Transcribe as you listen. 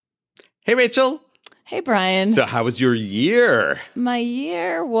Hey, Rachel. Hey, Brian. So how was your year? My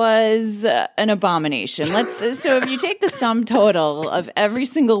year was an abomination. So if you take the sum total of every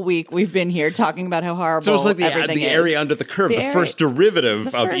single week we've been here talking about how horrible So it's like everything the is. area under the curve, the first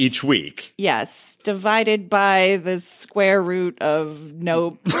derivative of each week. Yes, divided by the square root of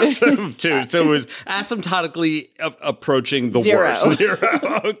no. So it was asymptotically approaching the Zero. worst. Zero.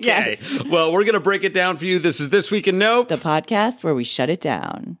 Okay. Yes. Well, we're going to break it down for you. This is This Week in Nope. The podcast where we shut it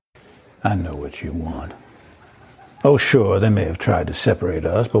down. I know what you want. Oh, sure, they may have tried to separate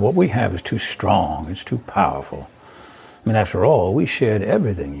us, but what we have is too strong. It's too powerful. I mean, after all, we shared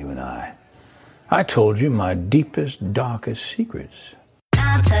everything, you and I. I told you my deepest, darkest secrets.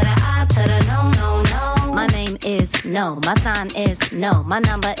 My name is no. My sign is no. My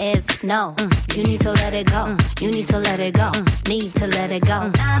number is no. You need to let it go. You need to let it go. Need to let it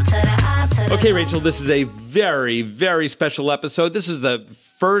go. Okay, Rachel, this is a very, very special episode. This is the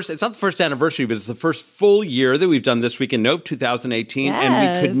first, it's not the first anniversary, but it's the first full year that we've done This Week in Nope 2018. Yes. And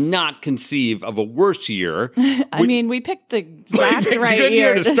we could not conceive of a worse year. I mean, we picked the exact It's right a good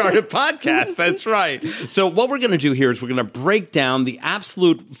year year to start a podcast. That's right. So what we're going to do here is we're going to break down the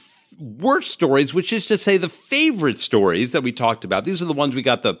absolute worst stories, which is to say the favorite stories that we talked about. These are the ones we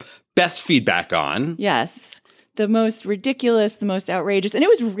got the best feedback on. Yes. The most ridiculous, the most outrageous. And it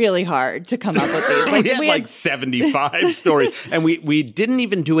was really hard to come up with these. We had 75 stories. And we didn't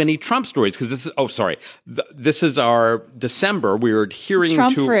even do any Trump stories because this is, this is our December. We're adhering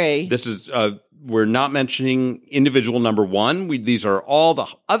Trump to, free. This is, we're not mentioning individual number one. These are all the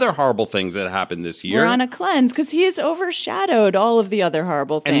other horrible things that happened this year. We're on a cleanse because he has overshadowed all of the other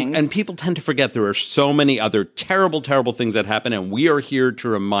horrible things. And people tend to forget there are so many other terrible, terrible things that happen, and we are here to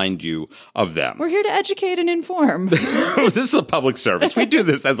remind you of them. We're here to educate and inform. This is a public service. We do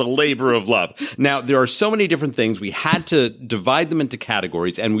this as a labor of love. Now, there are so many different things. We had to divide them into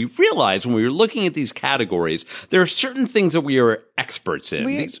categories, and we realized when we were looking at these categories, there are certain things that we are experts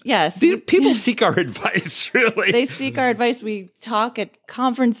in. Yes. People seek our advice, really. They seek our advice. We talk at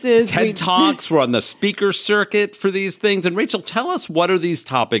conferences. TED Talks. We're on the speaker circuit for these things. And Rachel, tell us, what are these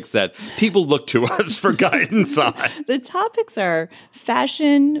topics that people look to us for guidance on? The topics are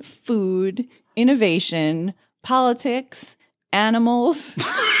fashion, food, innovation, politics, animals,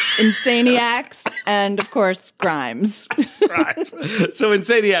 insaniacs, and, of course, crimes. Right. So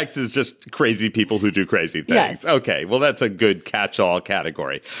insaniacs is just crazy people who do crazy things. Yes. Okay, well, that's a good catch-all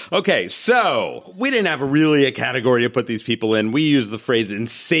category. Okay, so we didn't have a category to put these people in. We use the phrase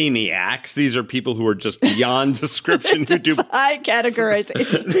insaniacs. These are people who are just beyond description, who do high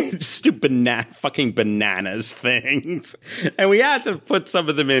categorization. just do fucking bananas things. And we had to put some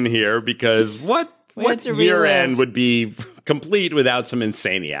of them in here because what year end would be complete without some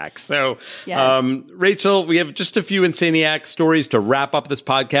insaniacs? So, yes. Rachel, we have just a few insaniac stories to wrap up this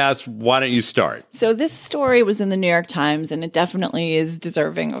podcast. Why don't you start? So this story was in the New York Times, and it definitely is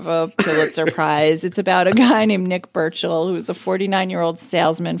deserving of a Pulitzer Prize. It's about a guy named Nick Burchill, who's a 49-year-old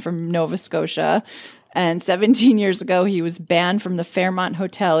salesman from Nova Scotia. And 17 years ago, he was banned from the Fairmont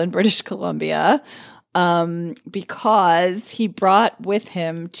Hotel in British Columbia because he brought with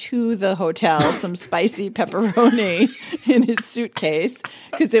him to the hotel some spicy pepperoni in his suitcase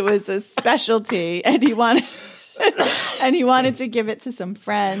because it was a specialty, and he wanted to give it to some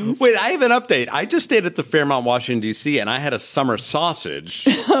friends. Wait, I have an update. I just stayed at the Fairmont, Washington, D.C., and I had a summer sausage.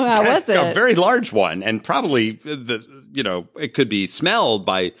 How was it? A very large one, and probably it could be smelled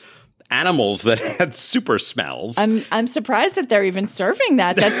by animals that had super smells. I'm surprised that they're even serving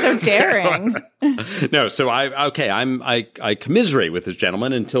that. That's so daring. No, so I commiserate with this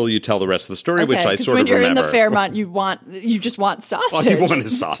gentleman until you tell the rest of the story, which I sort of remember. When you're in the Fairmont, you just want sausage. All you want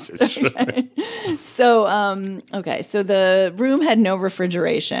is sausage. Okay. So the room had no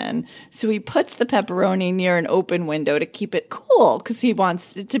refrigeration. So he puts the pepperoni near an open window to keep it cool because he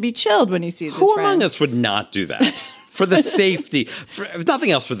wants it to be chilled when he sees his friends. Who among us would not do that? For the safety, if nothing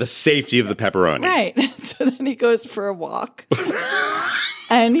else, for the safety of the pepperoni. Right. So then he goes for a walk.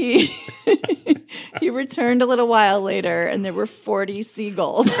 And he returned a little while later, and there were 40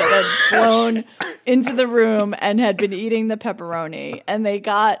 seagulls that had flown into the room and had been eating the pepperoni, and they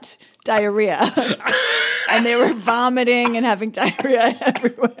got diarrhea. And they were vomiting and having diarrhea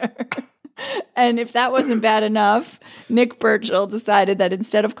everywhere. And if that wasn't bad enough, Nick Burchill decided that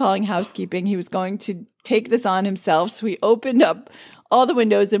instead of calling housekeeping, he was going to take this on himself. So he opened up all the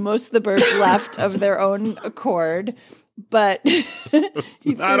windows, and most of the birds left of their own accord. but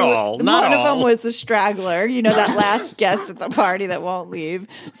Not all. Not one all. of them was the straggler, that last guest at the party that won't leave.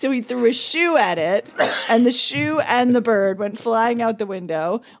 So he threw a shoe at it, and the shoe and the bird went flying out the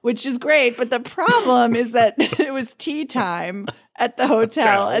window, which is great. But the problem is that it was tea time at the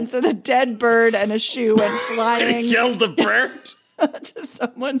hotel, and so the dead bird and a shoe went flying. He killed the bird? To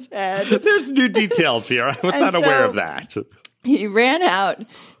someone's head. There's new details here. I was not aware of that. He ran out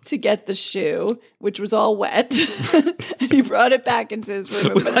to get the shoe, which was all wet. And he brought it back into his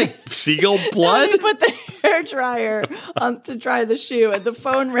room. With like seagull blood? He put the hair dryer on to dry the shoe, and the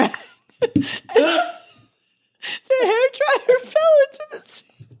phone rang. And the hair dryer fell into the sea.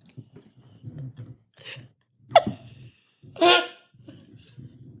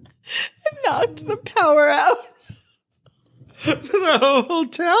 And knocked the power out. The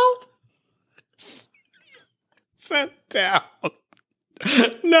hotel? Shut down.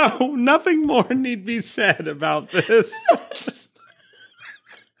 No, nothing more need be said about this.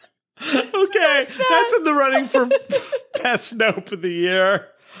 Okay, that's in the running for Best Nope of the Year.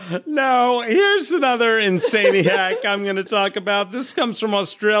 No, here's another insaniac I'm going to talk about. This comes from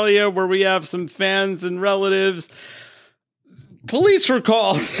Australia, where we have some fans and relatives. Police were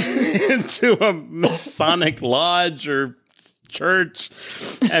called into a Masonic lodge or church,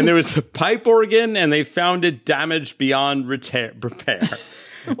 and there was a pipe organ, and they found it damaged beyond repair.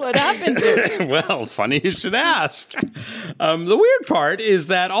 What happened to it? Well, funny you should ask. The weird part is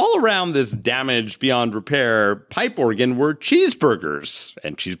that all around this damaged beyond repair pipe organ were cheeseburgers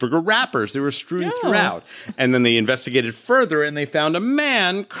and cheeseburger wrappers. They were strewn throughout. And then they investigated further, and they found a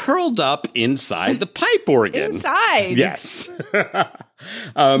man curled up inside the pipe organ. Inside? Yes.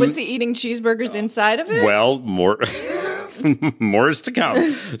 Was he eating cheeseburgers inside of it? Well, more is to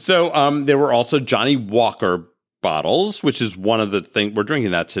come. So there were also Johnny Walker bottles, which is one of the things we're drinking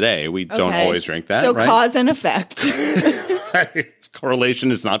that today. We don't always drink that. So right? Cause and effect.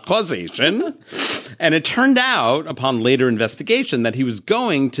 Correlation is not causation. And it turned out upon later investigation that he was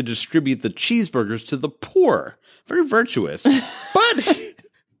going to distribute the cheeseburgers to the poor. Very virtuous. But he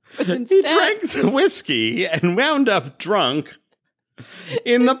drank the whiskey and wound up drunk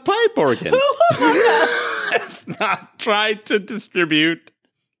in the pipe organ. Has not tried to distribute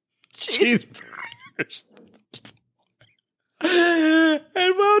cheeseburgers. And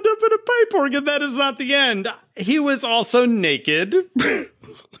wound up in a pipe organ. That is not the end. He was also naked.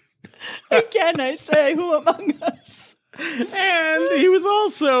 Again, I say, who among us? And he was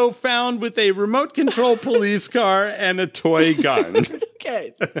also found with a remote control police car and a toy gun.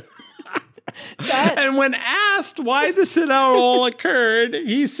 Okay. And when asked why this had all occurred,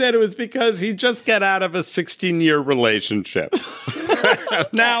 he said it was because he just got out of a 16-year relationship.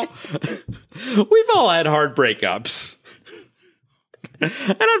 Now, we've all had hard breakups. And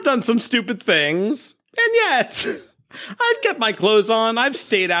I've done some stupid things. And yet, I've kept my clothes on. I've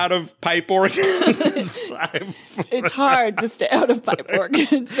stayed out of pipe organs. It's hard to stay out of pipe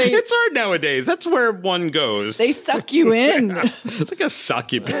organs. It's hard nowadays. That's where one goes. They suck you in. Yeah. It's like a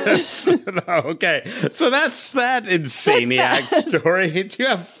succubus. Okay. So that's that insaniac story. Do you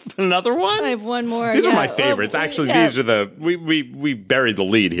have another one? I have one more. These are my favorites. Actually, these are the we buried the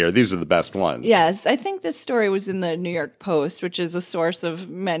lead here. These are the best ones. Yes. I think this story was in the New York Post, which is a source of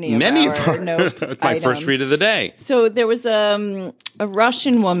many of our note It's my first read of the day. So there was a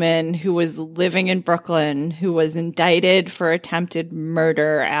Russian woman who was living in Brooklyn who was indicted for attempted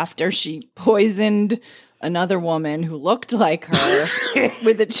murder after she poisoned another woman who looked like her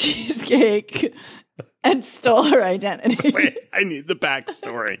with a cheesecake and stole her identity. Wait, I need the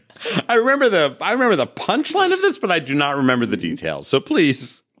backstory. I remember the punchline of this, but I do not remember the details. So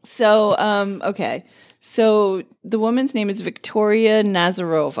please. So, okay. So the woman's name is Victoria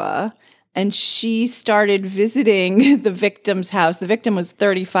Nazarova, and she started visiting the victim's house. The victim was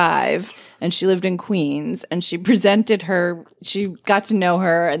 35, and she lived in Queens, and she got to know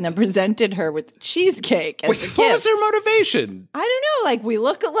her, and then presented her with cheesecake as a gift. What was her motivation? I don't know. Like, we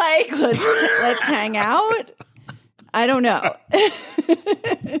look alike. Let's hang out. I don't know.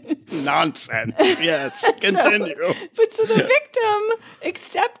 Nonsense. Yes, continue. So the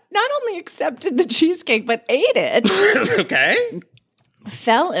victim not only accepted the cheesecake, but ate it. Okay.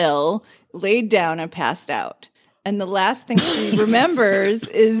 Fell ill, laid down, and passed out. And the last thing she remembers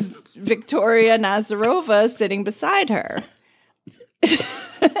is Victoria Nazarova sitting beside her.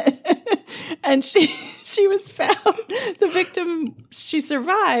 And she was found, the victim, she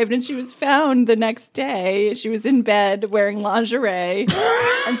survived, and she was found the next day. She was in bed wearing lingerie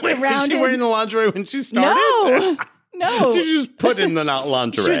and surrounded. Was she wearing the lingerie when she started? No. She just put in the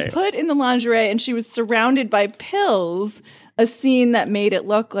lingerie. She was put in the lingerie, and she was surrounded by pills, a scene that made it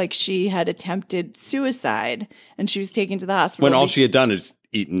look like she had attempted suicide, and she was taken to the hospital. When all she had done is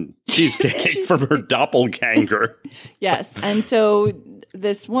eaten cheesecake from her doppelganger. Yes. And so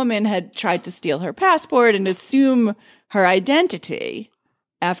this woman had tried to steal her passport and assume her identity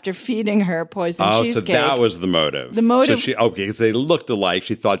after feeding her poisoned cheesecake. So that was the motive. The motive. So because they looked alike,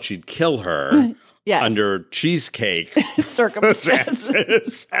 she thought she'd kill her. Yes. Under cheesecake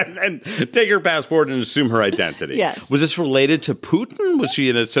circumstances. and then take her passport and assume her identity. Yes. Was this related to Putin? Was she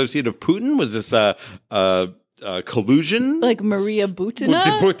an associate of Putin? Was this a collusion? Like Maria Butina?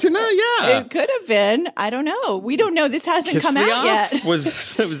 Butina, yeah. It could have been. I don't know. We don't know. This hasn't come out yet.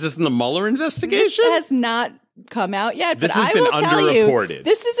 Was this in the Mueller investigation? This has not come out yet. This but has I been will tell you, underreported.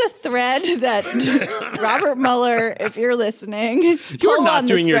 this is a thread that Robert Mueller, if you're listening, you're not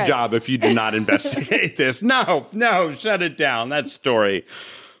doing your job if you do not investigate this. No, shut it down. That story.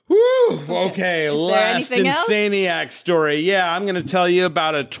 Woo, okay, last Insaniac story. Yeah, I'm going to tell you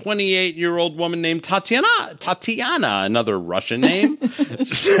about a 28-year-old woman named Tatiana, another Russian name.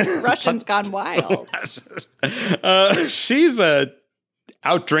 Russians gone wild. She's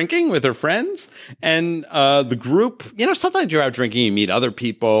out drinking with her friends, and the group, sometimes you're out drinking, you meet other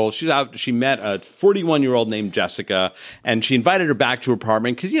people. She met a 41-year-old named Jessica, and she invited her back to her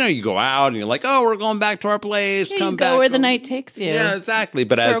apartment because, you go out and you're like, oh, we're going back to our place. Yeah, come you back. Go where the night takes you. Yeah, exactly.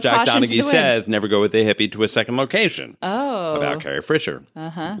 But as Jack Donaghy says, never go with a hippie to a second location. Oh. About Carrie Fisher.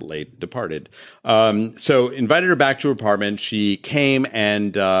 Late departed. So invited her back to her apartment. She came,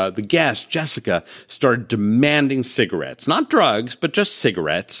 and the guest, Jessica, started demanding cigarettes. Not drugs, but just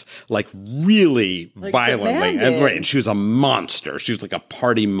cigarettes, like really violently. And she was a monster. She was like a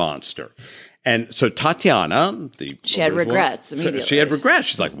party monster. And so Tatiana, she had regrets immediately. She had regrets.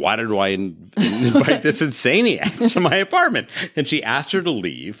 She's like, why did I invite this insaniac to my apartment? And she asked her to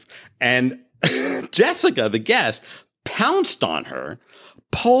leave. And Jessica, the guest, pounced on her,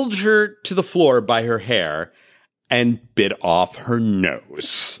 pulled her to the floor by her hair, and bit off her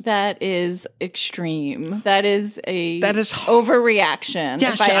nose. That is extreme. That is overreaction.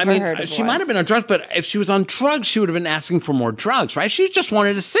 Yeah, if I ever heard of she one. might have been on drugs, but if she was on drugs, she would have been asking for more drugs, right? She just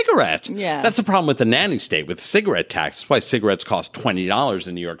wanted a cigarette. Yeah. That's the problem with the nanny state, with the cigarette tax. That's why cigarettes cost $20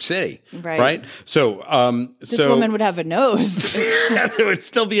 in New York City. Right. So, this woman would have a nose. There would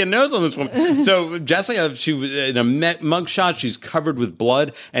still be a nose on this woman. So Jessica, she was in a mugshot. She's covered with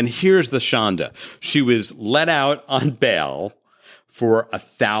blood. And here's the Shonda. She was let out on bail for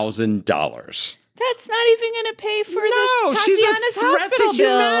 $1,000. That's not even going to pay for Tatiana's she's a threat to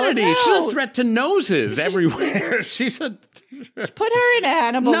humanity. No. She's a threat to noses everywhere. Put her in a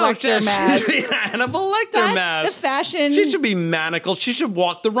Hannibal Lecter mask. She should be in a Hannibal Lecter mask. That's the fashion. She should be manacled. She should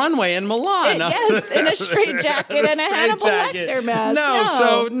walk the runway in Milan. Yes, in a straitjacket and a Hannibal Lecter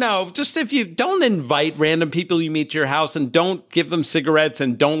mask. No. Just if you don't invite random people you meet to your house, and don't give them cigarettes,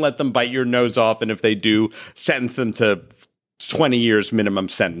 and don't let them bite your nose off. And if they do, sentence them to 20 years minimum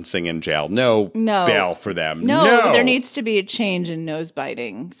sentencing in jail. No bail for them. No, there needs to be a change in nose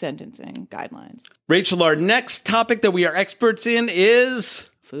biting sentencing guidelines. Rachel, our next topic that we are experts in is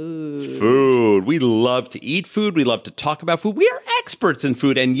food. We love to eat food. We love to talk about food. We are experts in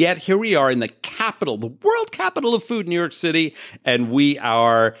food. And yet here we are in the capital, the world capital of food, New York City, and we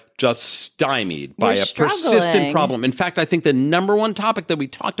are just stymied by a persistent problem. In fact, I think the number one topic that we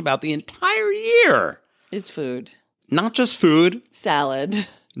talked about the entire year is food. Not just food. Salad.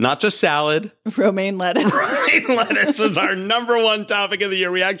 Not just salad. Romaine lettuce. Romaine lettuce was our number one topic of the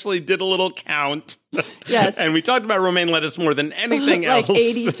year. We actually did a little count. Yes. And we talked about romaine lettuce more than anything else.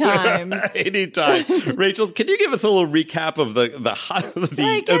 80 times. 80 times. Rachel, can you give us a little recap of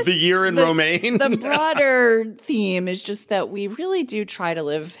the year in romaine? The broader theme is just that we really do try to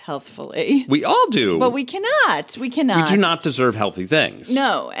live healthfully. We all do. But we cannot. We do not deserve healthy things.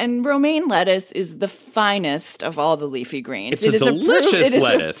 No. And romaine lettuce is the finest of all the leafy greens. It's a delicious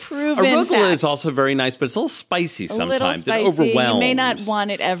lettuce. Arugula is also very nice, but it's a little spicy sometimes. It overwhelms. You may not want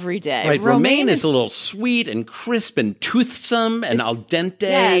it every day. Right. Romaine is a little sweet and crisp and toothsome and al dente.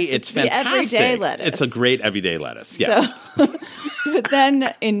 Yes, it's fantastic. Everyday lettuce. It's a great everyday lettuce. Yes. But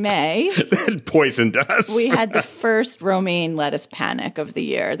then in May, it poisoned us. We had the first romaine lettuce panic of the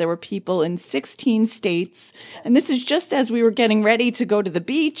year. There were people in 16 states, and this is just as we were getting ready to go to the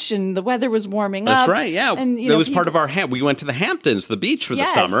beach and the weather was warming up. That's right. Yeah, and it was part of our. We went to the Hamptons, the beach for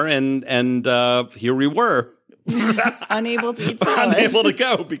the summer, and here we were. unable to eat salad. Unable to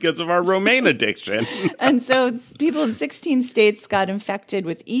go because of our romaine addiction. And so people in 16 states got infected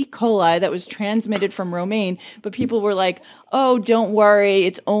with E. coli that was transmitted from romaine. But people were like, oh, don't worry.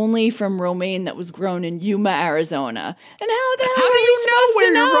 It's only from romaine that was grown in Yuma, Arizona. And how the hell How do you know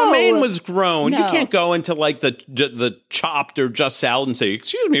where your romaine was grown? No. You can't go into like the Chopped or Just Salad and say,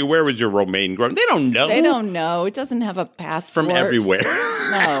 excuse me, where was your romaine grown? They don't know. They don't know. It doesn't have a passport. From everywhere.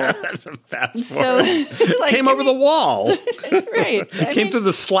 No. That's a passport. So, like, Came over the wall. Right. Came through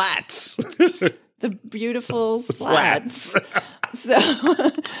the slats. The beautiful slats.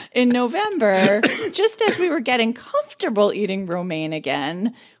 So in November, just as we were getting comfortable eating romaine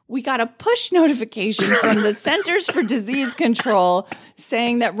again, we got a push notification from the Centers for Disease Control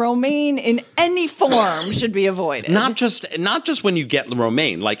saying that romaine in any form should be avoided. Not just when you get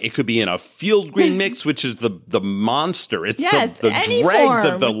romaine. Like it could be in a field green mix, which is the monster. It's Yes, the any dregs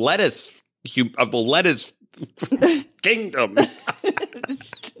form. of the lettuce kingdom.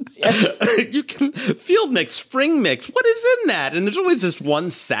 You can field mix, spring mix. What is in that? And there's always this one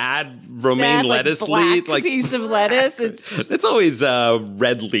sad romaine Sad, lettuce black leaf, like piece of lettuce. it's always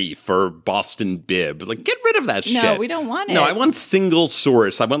red leaf or Boston bib. Like, get rid of that shit. No, we don't want it. No, I want single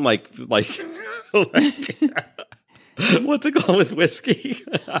source. I want like what's it called with whiskey?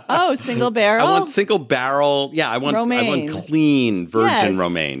 Oh, single barrel? I want single barrel. Yeah, I want Romaine. clean virgin Yes.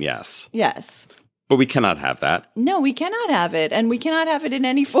 romaine. Yes, Yes. but we cannot have that. No, we cannot have it, and we cannot have it in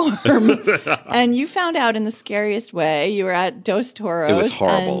any form. And you found out in the scariest way. You were at Dos Toros. It was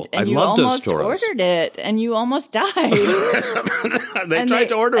horrible. And I you love Dos almost Toros. ordered it, and you almost died. They And tried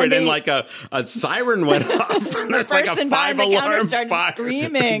to order it, and and like a siren went off. And there's like a person behind the counter 5-alarm started fire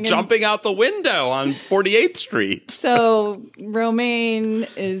screaming and- jumping out the window on 48th Street. So romaine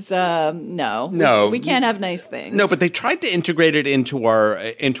is no. No. We can't have nice things. No, but they tried to integrate it into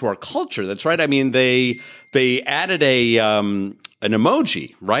our culture. That's right. I mean, they added an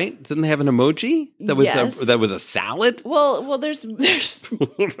emoji, right? Didn't they have an emoji that was Yes. that was a salad? Well, there's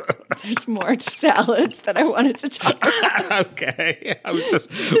more salads that I wanted to talk about. Okay. I was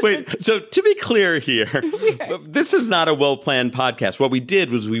just wait. So to be clear here, this is not a well-planned podcast. What we did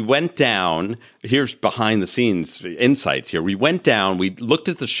was we went down. Here's behind the scenes insights here. We went down, we looked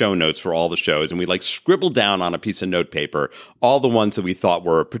at the show notes for all the shows, and we like scribbled down on a piece of note paper all the ones that we thought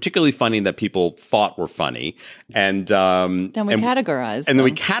were particularly funny that people thought were funny. And Then we categorized and then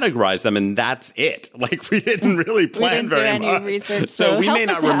we them. categorized them, and that's it. Like we didn't really plan didn't do very any much. research, So so we may help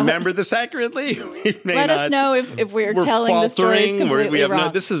not us out. remember this accurately. We may Let not, us know if we're we're telling the stories faltering. completely We have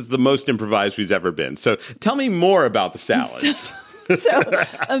wrong. this is the most improvised we've ever been. So tell me more about the salads. So,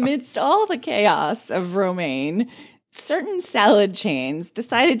 amidst all the chaos of romaine, certain salad chains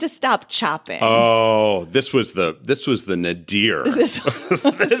decided to stop chopping. Oh, this was the nadir.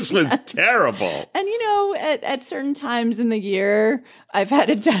 This was terrible. And you know, at certain times in the year, I've had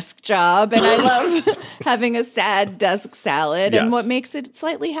a desk job, and I love having a sad desk salad. Yes. And what makes it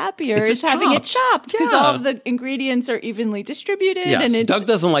slightly happier It's is just having it chopped. chopped because Yeah. all of the ingredients are evenly distributed. Yes, And it's, Doug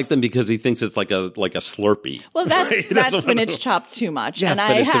doesn't like them because he thinks it's like a Slurpee. well, that's He doesn't when wanna- it's chopped too much. Yes, and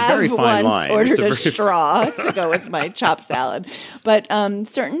but I it's a have very fine once line. ordered It's a a very- straw to go with my chopped salad. But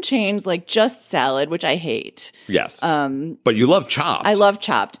certain chains like Just Salad, which I hate. Yes, but you love chopped. I love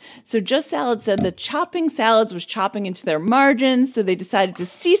Chopped. So Just Salad said that chopping salads was chopping into their margins, so they decided to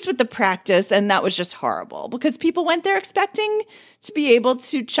cease with the practice, and that was just horrible because people went there expecting to be able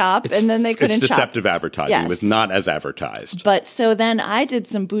to chop, and then they couldn't It's chop. deceptive advertising. Yes. It was not as advertised. But so then I did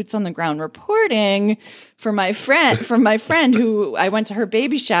some boots on the ground reporting for my friend who I went to her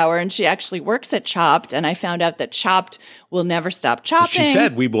baby shower, and she actually works at Chopped, and I found out that Chopped will never stop chopping. She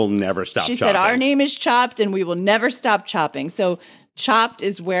said we will never stop She chopping. said our name is Chopped, and we will never stop chopping. So Chopped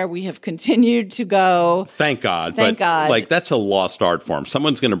is where we have continued to go. Thank God. Thank but, God. Like, that's a lost art form.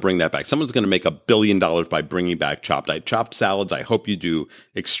 Someone's going to bring that back. Someone's going to make $1 billion by bringing back Chopped. Chopped salads, I hope you do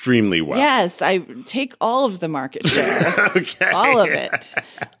extremely well. Yes, I take all of the market share. Okay. All of it.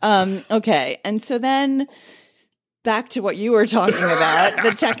 Okay. And so then back to what you were talking about,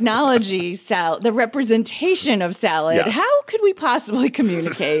 the technology salad, the representation of salad. Yes. How could we possibly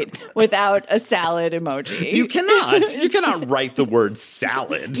communicate without a salad emoji? You cannot. You cannot write the word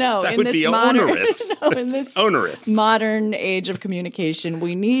salad. No, that in would this be modern, onerous. no, in this Onerous. modern age of communication,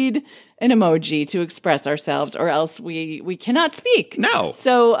 we need an emoji to express ourselves, or else we cannot speak. No.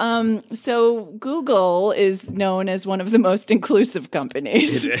 So Google is known as one of the most inclusive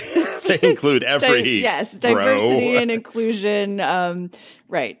companies. They include every diversity bro. and inclusion.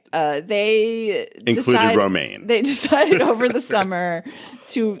 Right. They Included romaine. They decided over the summer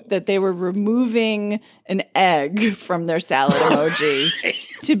that they were removing an egg from their salad emoji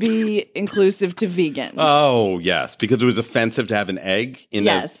to be inclusive to vegans. Oh, yes, because it was offensive to have an egg in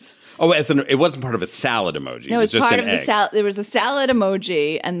Yes. it wasn't part of a salad emoji. No, it was it's just part an of egg. the salad. There was a salad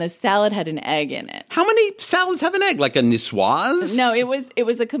emoji, and the salad had an egg in it. How many salads have an egg? Like a niçoise? No, it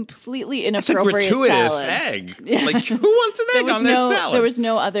was a completely It's a inappropriate gratuitous salad. egg. Yeah. Like, who wants an egg on their salad? There was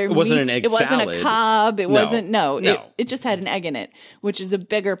no other. It wasn't meat. an egg It wasn't salad. a Cobb. It No. wasn't. No. No. It just had an egg in it, which is a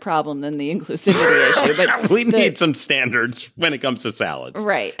bigger problem than the inclusivity issue. But we need some standards when it comes to salads,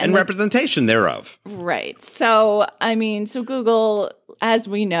 Right. and And representation thereof. Right. So, so Google, as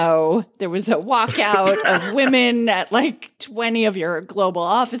we know, there was a walkout of women at like 20 of your global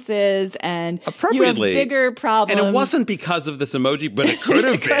offices, and Appropriately. you have bigger problems. And it wasn't because of this emoji, but it could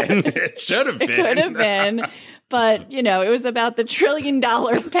have been. It should have been. It could have been. But, it was about the $1 trillion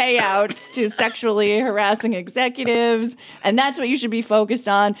payouts to sexually harassing executives. And that's what you should be focused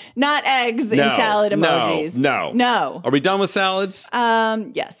on, not eggs in salad emojis. No. Are we done with salads?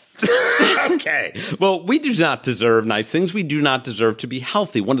 Yes. Okay. Well, we do not deserve nice things. We do not deserve to be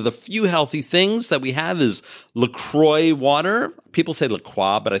healthy. One of the few healthy things that we have is LaCroix water. People say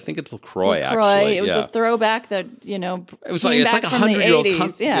LaCroix, but I think it's LaCroix, actually. It was a throwback that, it was like, it's like a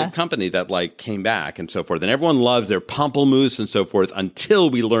 100-year-old company that like came back and so forth. And everyone loves their pamplemousse and so forth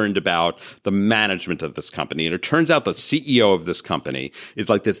until we learned about the management of this company. And it turns out the CEO of this company is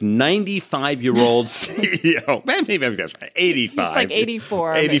like this 95-year-old CEO. Maybe that's right. 85. It's like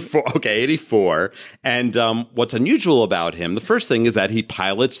 84. 84. Okay, 84. And what's unusual about him, the first thing is that he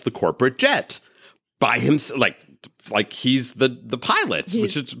pilots the corporate jet by himself, like he's the pilot,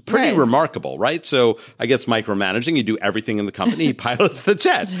 which is pretty remarkable, right? So I guess micromanaging, you do everything in the company, he pilots the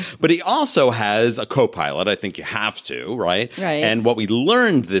jet. But he also has a co-pilot. I think you have to, right? Right. And what we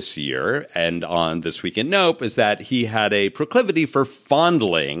learned this year and on This Week in Nope is that he had a proclivity for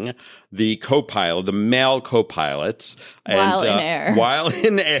fondling the co-pilot, the male co-pilots. While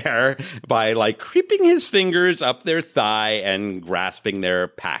in air. By like creeping his fingers up their thigh and grasping their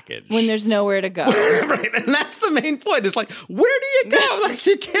package. When there's nowhere to go. Right. And that's the main point. It's like, where do you go? Like,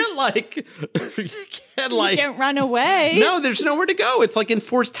 you can't run away. No, there's nowhere to go. It's like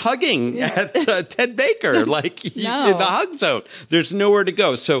enforced hugging at Ted Baker, like in the hug zone. There's nowhere to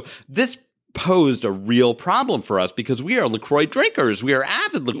go. So this posed a real problem for us because we are LaCroix drinkers. We are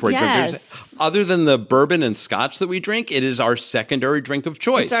avid LaCroix drinkers. Other than the bourbon and scotch that we drink, it is our secondary drink of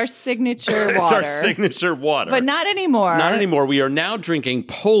choice. It's our signature water. It's our signature water. But not anymore. Not anymore. We are now drinking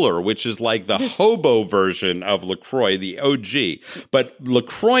Polar, which is like the hobo version of LaCroix, the OG. But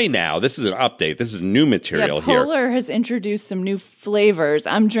LaCroix now, this is an update. This is new material here. Polar has introduced some new flavors.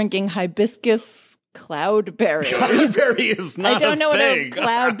 I'm drinking hibiscus cloudberry. Cloudberry is not a thing. I don't know what a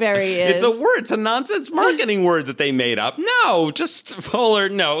cloudberry is. It's a word. It's a nonsense marketing word that they made up. No, just Polar.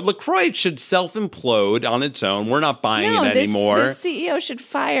 No, LaCroix should self-implode on its own. We're not buying it anymore. The CEO should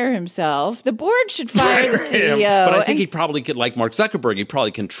fire himself. The board should fire the CEO. But I think he probably could, like Mark Zuckerberg, he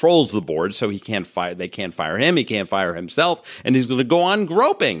probably controls the board, so he can't fire. They can't fire him. He can't fire himself, and he's going to go on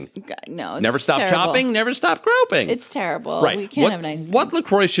groping. No, never stop shopping. Never stop groping. It's terrible. Right. We can't have nice things. What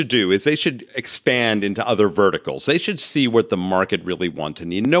LaCroix should do is they should expand into other verticals. They should see what the market really wants.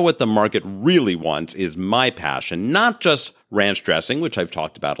 And you know what the market really wants is my passion, not just ranch dressing, which I've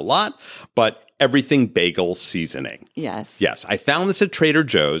talked about a lot, but everything bagel seasoning. Yes. Yes. I found this at Trader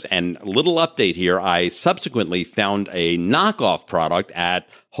Joe's, and a little update here. I subsequently found a knockoff product at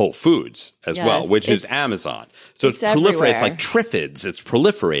Whole Foods as well, which is Amazon. So it's proliferating. It's like Triffids. It's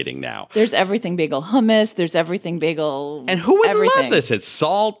proliferating now. There's everything bagel hummus. There's everything bagel. And who would love this? It's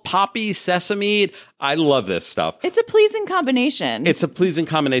salt, poppy, sesame. I love this stuff. It's a pleasing combination. It's a pleasing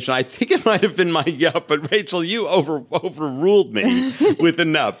combination. I think it might have been my yup, but Rachel, you overruled me with a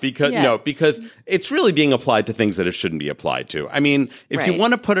nup because it's really being applied to things that it shouldn't be applied to. I mean, if you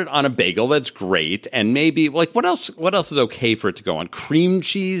want to put it on a bagel, that's great. And maybe like what else is okay for it to go on? Cream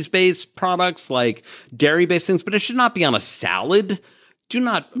cheese based products, like dairy based things, but it should not be on a salad. Do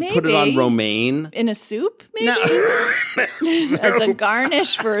not put it on romaine. In a soup, maybe? No. As a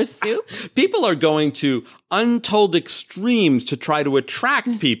garnish for a soup? People are going to untold extremes to try to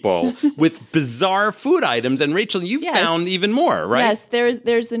attract people with bizarre food items. And Rachel, you found even more, right? Yes,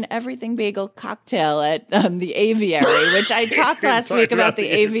 there's an everything bagel cocktail at the Aviary, which I talked last week about the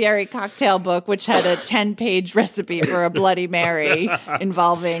Aviary cocktail book, which had a 10-page recipe for a Bloody Mary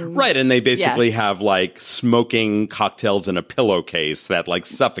involving... Right, and they basically have like smoking cocktails in a pillowcase that like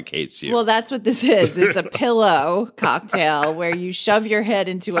suffocates you. Well, that's what this is. It's a pillow cocktail where you shove your head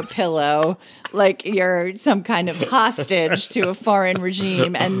into a pillow like you're some kind of hostage to a foreign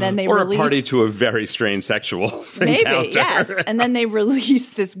regime, and then they release... a party to a very strange sexual encounter. Maybe, yes. And then they release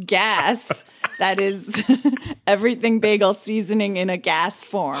this gas that is everything bagel seasoning in a gas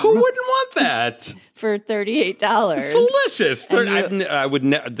form. Who wouldn't want that? For $38. It's delicious.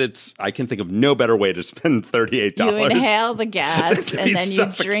 I can think of no better way to spend $38. You inhale the gas and then you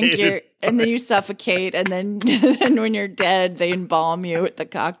drink and then you suffocate, and then when you're dead, they embalm you with the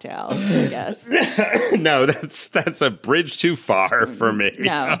cocktail, I guess. No, that's a bridge too far for me.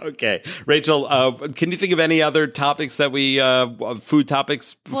 No. Okay. Rachel, can you think of any other topics that food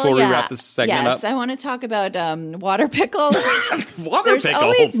topics before we wrap this segment up? Yes, I want to talk about water pickles. There's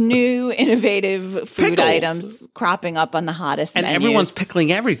always new, innovative food pickles. Items cropping up on the hottest menus. Everyone's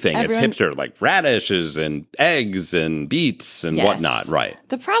pickling everything. It's hipster, like radishes and eggs and beets and whatnot, right?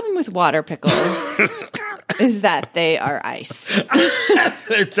 The problem with water pickles is that they are ice.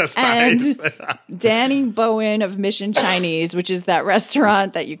 They're just ice. Danny Bowen of Mission Chinese, which is that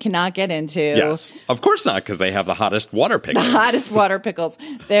restaurant that you cannot get into. Yes, of course not, because they have the hottest water pickles. The hottest water pickles.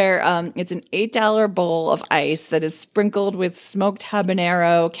 It's an $8 bowl of ice that is sprinkled with smoked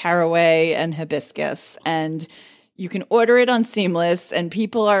habanero, caraway, and hibiscus. And you can order it on Seamless, and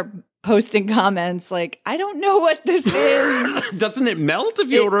people are posting comments like, I don't know what this is. Doesn't it melt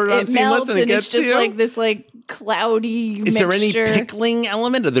if you order it on Seamless and it gets to you? It's just like this cloudy Is mixture. there any pickling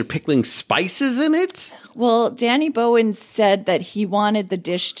element? Are there pickling spices in it? Well, Danny Bowen said that he wanted the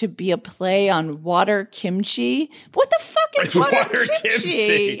dish to be a play on water kimchi. What the fuck is water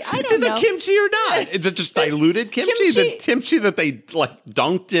kimchi? I don't know. Is it kimchi or not? Is it just diluted kimchi? The kimchi that they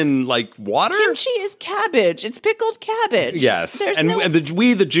dunked in water? Kimchi is cabbage. It's pickled cabbage. Yes.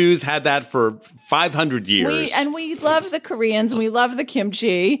 We, the Jews, had that for 500 years. We love the Koreans and we love the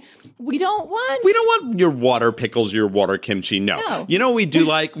kimchi. We don't want your water pickles, your water kimchi. No. You know what we do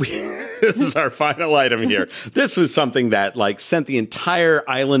like? This is our final item here. This was something that sent the entire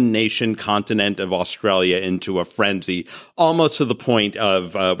island nation continent of Australia into a frenzy, almost to the point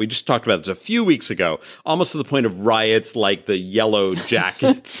of, we just talked about this a few weeks ago, almost to the point of riots like the yellow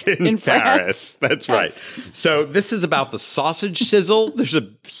jackets in Paris. That's right. So this is about the sausage sizzle. There's a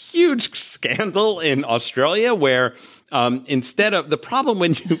huge scandal in Australia where instead of the problem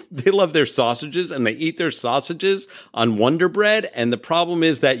when they love their sausages and they eat their sausages on Wonder Bread. And the problem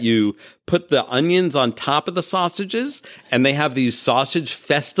is that you put the onions on top of the sausages and they have these sausage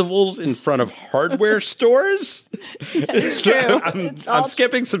festivals in front of hardware stores. It's true. I'm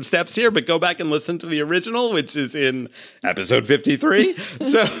skipping some steps here, but go back and listen to the original, which is in episode 53.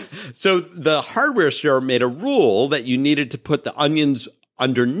 So the hardware store made a rule that you needed to put the onions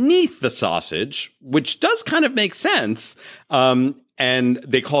underneath the sausage, which does kind of make sense. And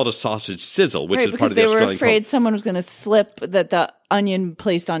they call it a sausage sizzle, which is part of the Australian culture. They were afraid someone was going to slip, that the onion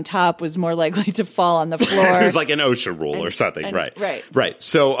placed on top was more likely to fall on the floor. It was like an OSHA rule or something. Right.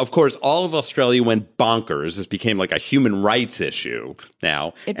 So, of course, all of Australia went bonkers. This became like a human rights issue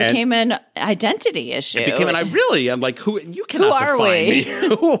now. It became an identity issue. I'm like, who cannot define me.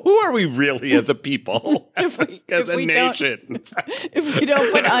 Who are we really as a people? as a nation? If we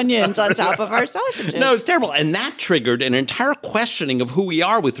don't put onions on top of our sausages. No, it's terrible. And that triggered an entire questioning of who we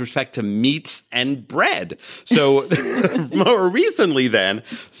are with respect to meats and bread. So more recently then,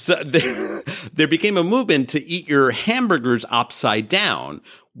 there became a movement to eat your hamburgers upside down,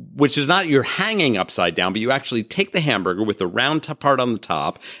 which is not you're hanging upside down, but you actually take the hamburger with the round part on the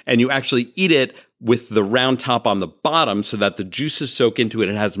top and you actually eat it with the round top on the bottom so that the juices soak into it.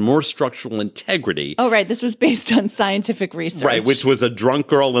 It has more structural integrity. Oh, right. This was based on scientific research. Right, which was a drunk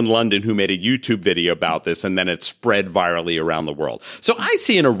girl in London who made a YouTube video about this, and then it spread virally around the world. So I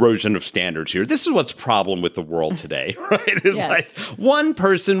see an erosion of standards here. This is what's problem with the world today, right? It's like one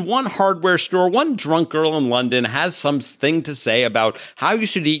person, one hardware store, one drunk girl in London has something to say about how you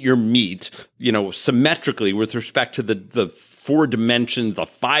should eat your meat, symmetrically with respect to the 4 dimensions, the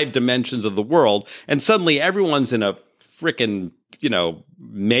 5 dimensions of the world, and suddenly everyone's in a frickin',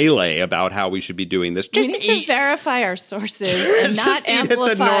 melee about how we should be doing this. We need to verify our sources and not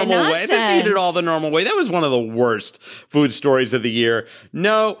amplify nonsense. Just eat it all the normal way. That was one of the worst food stories of the year.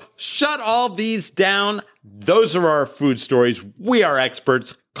 No, shut all these down. Those are our food stories. We are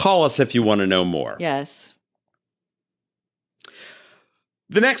experts. Call us if you want to know more. Yes.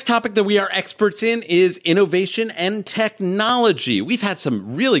 The next topic that we are experts in is innovation and technology. We've had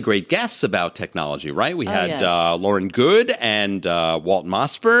some really great guests about technology, right? We had yes. Lauren Good and Walt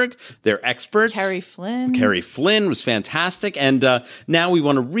Mossberg. They're experts. Carrie Flynn. Carrie Flynn was fantastic. And now we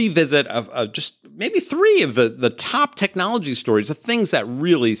want to revisit just maybe 3 of the top technology stories, the things that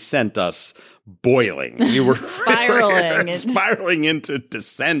really sent us boiling. We were spiraling into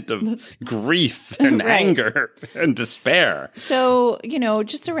descent of grief and anger and despair. So,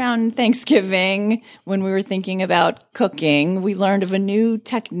 just around Thanksgiving, when we were thinking about cooking, we learned of a new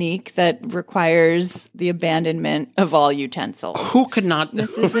technique that requires the abandonment of all utensils. Who could not?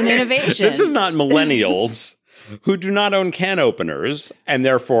 This is an innovation. This is not millennials who do not own can openers and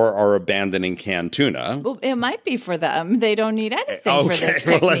therefore are abandoning canned tuna. Well, it might be for them. They don't need anything for this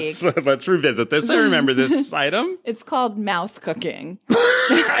technique. Well, let's revisit this. I remember this item. It's called mouth cooking.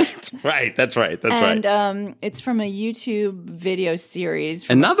 Right. That's right. And it's from a YouTube video series.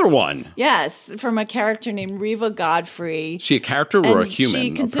 Another one. Yes, from a character named Reva Godfrey. She a character or a human?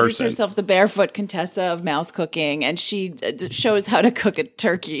 She considers herself the barefoot Contessa of mouth cooking, and she shows how to cook a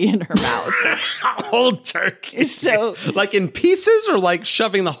turkey in her mouth. A whole turkey. So, like in pieces, or like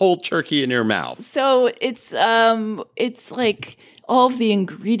shoving the whole turkey in your mouth? So it's like all of the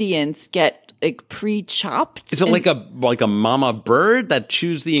ingredients get like pre-chopped. Is it like a mama bird that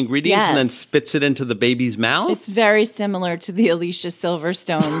chews the ingredients and then Yes. spits it into the baby's mouth? It's very similar to the Alicia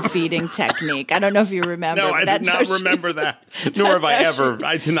Silverstone feeding technique. I don't know if you remember. No, but I that's did not how she- remember that. Nor have I That's how ever.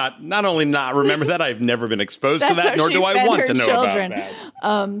 I do not only not remember that, I've never been exposed to That's that, how nor she do I fed want her to know children. about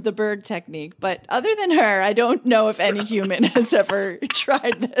that. The bird technique. But other than her, I don't know if any human has ever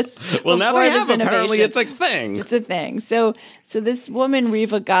tried this. Well, now before they this have. Apparently, innovation. it's a thing. It's a thing. So this woman,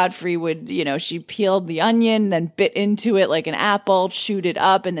 Reva Godfrey, would, she peeled the onion, then bit into it like an apple, chewed it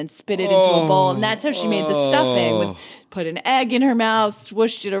up, and then spit it into a bowl. And that's how she made the stuffing. Put an egg in her mouth,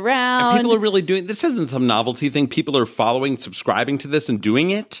 swooshed it around. And people are really doing this. Isn't some novelty thing. People are following, subscribing to this, and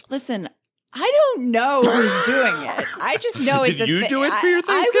doing it. Listen, I don't know who's doing it. I just know it's Did a you thing. do it for your I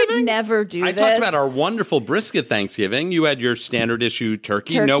Thanksgiving? would never do I this. talked about our wonderful brisket Thanksgiving. You had your standard issue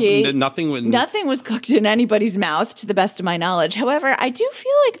turkey. Turkey. Nothing. Nothing was cooked in anybody's mouth, to the best of my knowledge. However, I do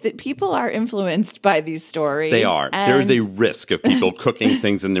feel like that people are influenced by these stories. They are. There is a risk of people cooking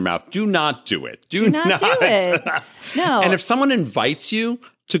things in their mouth. Do not do it. Do not do it. No. And if someone invites you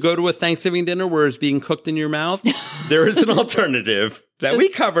to go to a Thanksgiving dinner where it's being cooked in your mouth, there is an alternative that we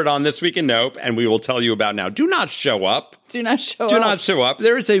covered on This Week in Nope, and we will tell you about now. Do not show up. Do not show up. Do not show up.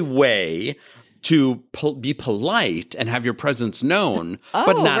 There is a way to be polite and have your presence known,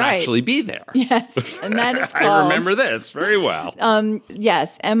 but not right. actually be there. Yes, and that is called... I remember this very well.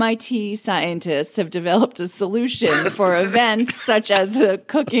 Yes, MIT scientists have developed a solution for events such as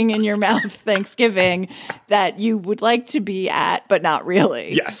cooking in your mouth Thanksgiving that you would like to be at, but not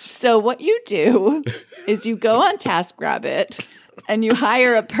really. Yes. So what you do is you go on TaskRabbit and you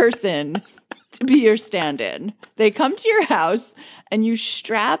hire a person to be your stand-in. They come to your house and you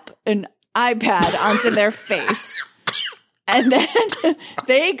strap an iPad onto their face. And then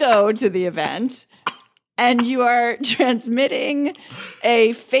they go to the event and you are transmitting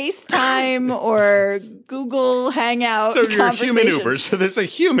a FaceTime or Google Hangout So you're a human conversation Uber. So there's a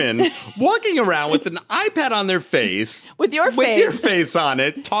human walking around with an iPad on their face. with your With face. your face on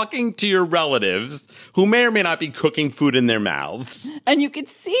it, talking to your relatives who may or may not be cooking food in their mouths. And you could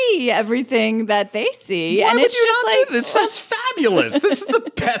see everything that they see. Why and would it's you just not like, do this? Sounds fabulous. This is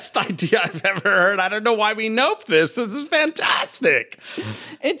the best idea I've ever heard. I don't know why we nope this. This is fantastic.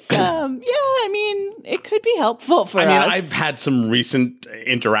 It's, I mean, it could be helpful for us. I mean, I've had some recent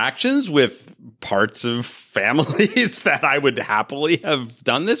interactions with parts of families that I would happily have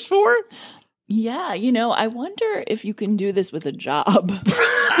done this for. Yeah, I wonder if you can do this with a job.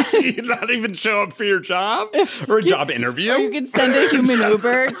 You not even show up for your job or a job interview. Or you can send a human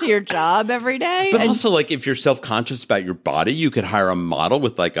Uber to your job every day. But and- also, like, if you're self-conscious about your body, you could hire a model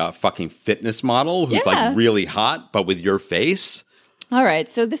with, like, a fucking fitness model who's, Yeah. like, really hot, but with your face. All right,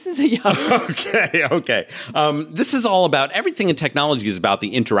 so this is Okay. This is all about, everything in technology is about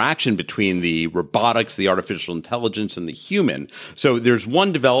the interaction between the robotics, the artificial intelligence, and the human. So there's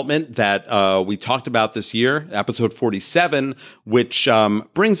one development that we talked about this year, episode 47, which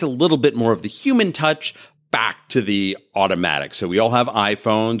brings a little bit more of the human touch back to the automatic. So we all have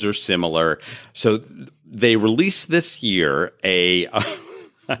iPhones or similar. So they released this year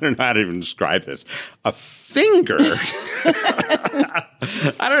I don't know how to even describe this. A finger. I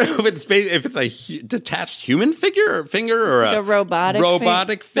don't know if it's a detached human finger or a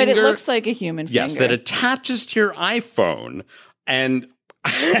robotic finger. But it looks like a human finger. Yes, that attaches to your iPhone and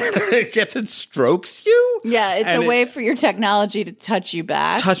I guess it strokes you. Yeah, it's And a way for your technology to touch you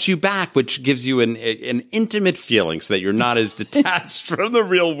back. touch you back, which gives you an intimate feeling so that you're not as detached from the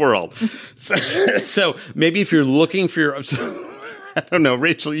real world. So maybe if you're looking for your... I don't know,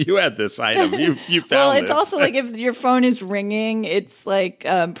 Rachel, you had this item. You found Well, it's this. also like if your phone is ringing, it's like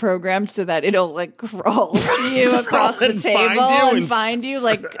programmed so that it'll like crawl to you across the and find table you and and- find you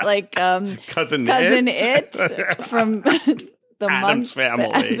like Cousin It from the Addams Monks-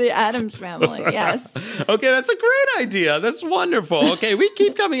 Family. the Addams Family. Yes. Okay, that's a great idea. That's wonderful. Okay, we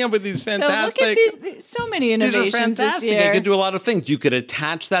keep coming up with these So look fantastic... at these so many These innovations are fantastic. this year. You could do a lot of things. You could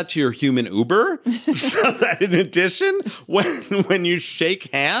attach that to your human Uber, so that in addition, when you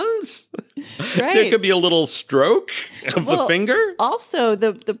shake hands, there Right. could be a little stroke of the Well, finger. Also,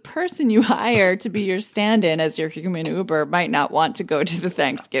 the person you hire to be your stand-in as your human Uber might not want to go to the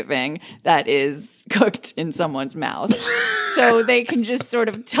Thanksgiving that is cooked in someone's mouth. So they can just sort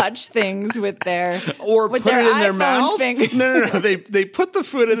of touch things with their Or with put it in their iPhone mouth. finger. No. They put the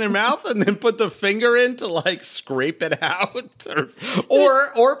food in their mouth and then put the finger in to like scrape it out,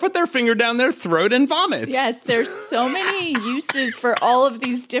 or put their finger down their throat and vomit. Yes, there's so many uses for all of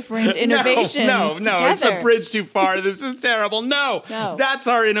these different innovations. No, it's a together. bridge too far. This is terrible. No, that's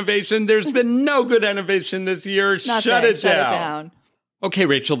our innovation. There's been no good innovation this year. Nothing. Shut it Shut down. Okay,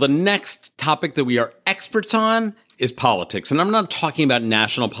 Rachel, the next topic that we are experts on is politics. And I'm not talking about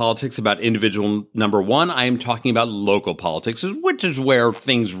national politics, about individual number one. I am talking about local politics, which is where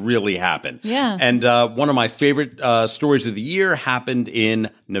things really happen. Yeah. And one of my favorite stories of the year happened in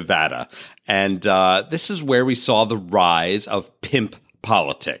Nevada. And this is where we saw the rise of pimp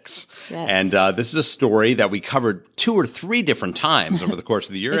politics. Yes. And this is a story that we covered 2 or 3 different times over the course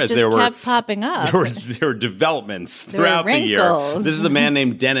of the year It as just there were kept popping up. there were developments There were throughout the year. wrinkles. This is a man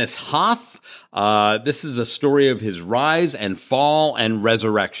named Dennis Hoff. This is the story of his rise and fall and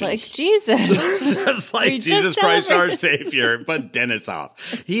resurrection. Like Jesus. Just like We Jesus just Christ our celebrated- Savior, but Dennis Hoff.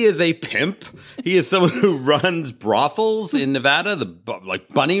 He is a pimp. He is someone who runs brothels in Nevada, like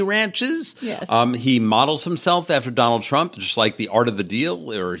bunny ranches. Yes. He models himself after Donald Trump, just like the Art of the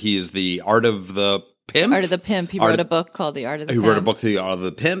Deal, or he is the Art of the Pimp. Art of the Pimp. He Art wrote of- a book called The Art of the He Pimp. wrote a book, The Art of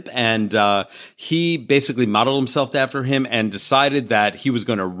the Pimp, and he basically modeled himself after him and decided that he was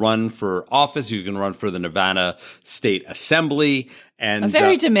going to run for office. He was going to run for the Nevada State Assembly. And A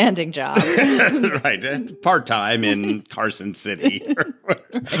very demanding job. right, part-time in Carson City, or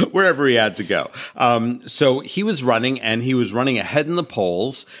wherever he had to go. So he was running, and he was running ahead in the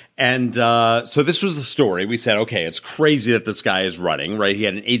polls. And so this was the story. We said, okay, it's crazy that this guy is running, right? He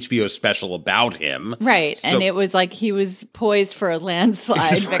had an HBO special about him. Right. So- And it was like he was poised for a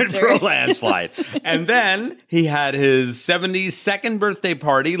landslide Right, victory. for a landslide. And then he had his 72nd birthday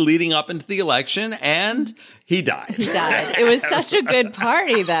party leading up into the election, and he died. He died. It was such a good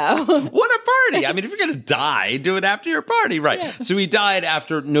party, though. What a party. I mean, if you're going to die, do it after your party. Right. Yeah. So he died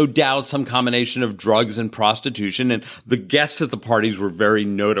after, no doubt, some combination of drugs and prostitution. And the guests at the parties were very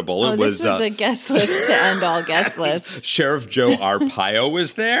notable. Oh, It this was a guest list to end all guest lists. Sheriff Joe Arpaio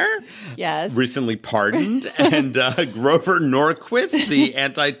was there. Yes. Recently pardoned. And Grover Norquist, the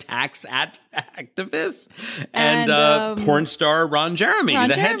anti-tax activist. And porn star Ron Jeremy, Ron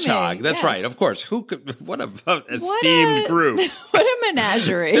the Jeremy, hedgehog. That's yes. right. Of course. Who could, what a esteemed group. What a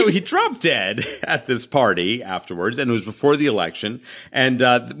menagerie. So he dropped dead at this party afterwards, and it was before the election. And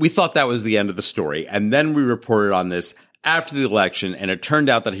we thought that was the end of the story. And then we reported on this after the election, and it turned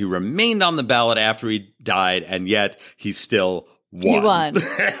out that he remained on the ballot after he died, and yet he still won. He won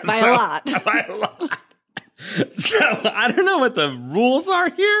by a lot. By a lot. So I don't know what the rules are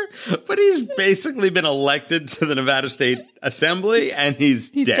here, but he's basically been elected to the Nevada State Assembly, and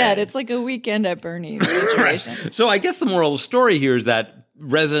he's dead. It's like a Weekend at Bernie's situation. Right. So I guess the moral of the story here is that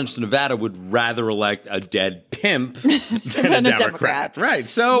residents of Nevada would rather elect a dead pimp than a Democrat. Right.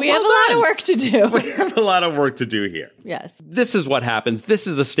 So we have a lot of work to do. We have a lot of work to do here. Yes. This is what happens. This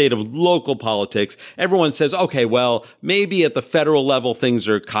is the state of local politics. Everyone says, okay, well, maybe at the federal level things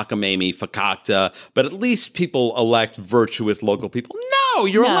are cockamamie, fakakta, but at least people elect virtuous local people. No,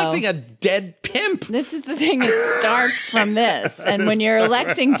 you're electing a dead pimp. This is the thing. It starts from this. And when you're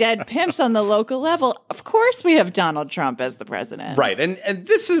electing dead pimps on the local level, of course we have Donald Trump as the president. Right. And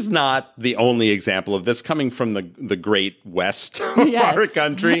this is not the only example of this coming from the great West of our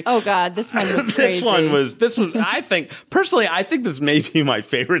country. Oh, God. This one was crazy. This was, I think, personally, I think this may be my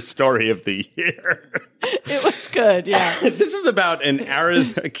favorite story of the year. It was good, yeah. This is about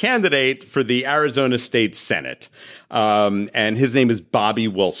a candidate for the Arizona State Senate. And his name is Bobby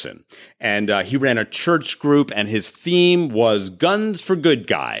Wilson. And he ran a church group, and his theme was Guns for Good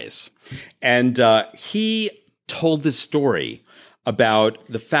Guys. And he told this story about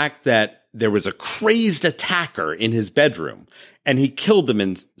the fact that there was a crazed attacker in his bedroom, and he killed him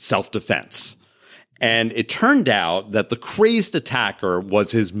in self-defense. And it turned out that the crazed attacker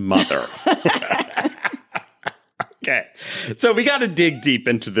was his mother. Okay. So we got to dig deep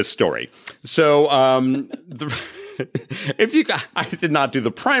into this story. So I did not do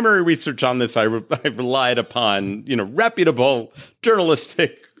the primary research on this. I relied upon, reputable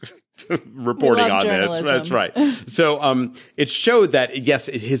journalistic reporting on journalism. this. That's right. So it showed that, yes,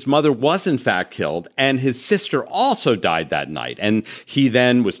 his mother was in fact killed, and his sister also died that night. And he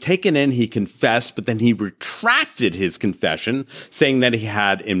then was taken in, he confessed, but then he retracted his confession, saying that he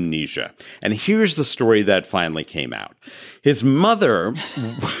had amnesia. And here's the story that finally came out. His mother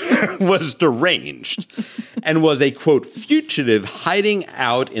was deranged and was a, quote, fugitive hiding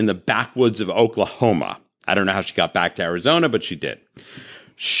out in the backwoods of Oklahoma. I don't know how she got back to Arizona, but she did.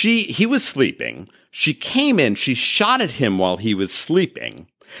 He was sleeping. She came in, she shot at him while he was sleeping.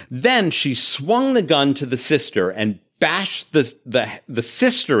 Then she swung the gun to the sister and bashed the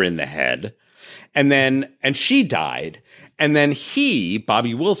sister in the head. And she died. And then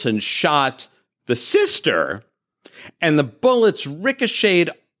Bobby Wilson, shot the sister, and the bullets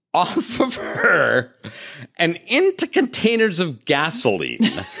ricocheted off of her and into containers of gasoline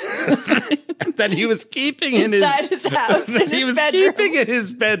that he was keeping inside his house, keeping in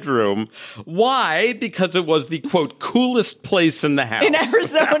his bedroom. Why? Because it was the, quote, coolest place in the house. In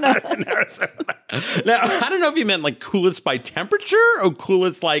Arizona. Now, I don't know if you meant like coolest by temperature or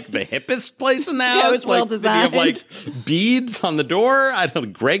coolest like the hippest place in the house. Yeah, it was well designed. Did he have like beads on the door? I don't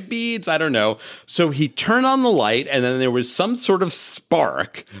know, Greg beads? I don't know. So he turned on the light, and then there was some sort of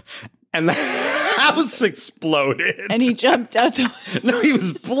spark, and the house exploded. And he jumped out. No, he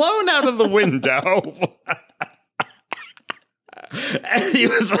was blown out of the window. And he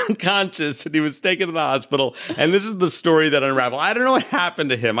was unconscious, and he was taken to the hospital. And this is the story that unraveled. I don't know what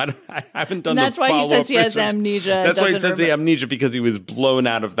happened to him. I haven't done the follow-up. That's why he says he has amnesia. That's why he says the amnesia, because he was blown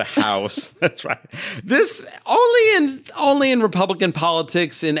out of the house. That's right. This only in Republican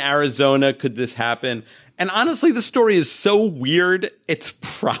politics in Arizona could this happen. And honestly, the story is so weird, it's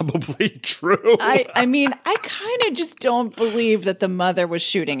probably true. I mean, I kind of just don't believe that the mother was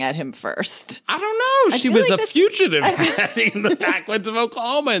shooting at him first. I don't know. She was a fugitive hiding in the backwoods of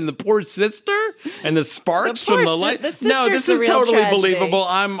Oklahoma, and the poor sister and the sparks from the light. No, this is totally believable.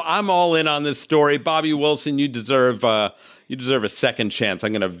 I'm all in on this story. Bobby Wilson, you deserve a second chance.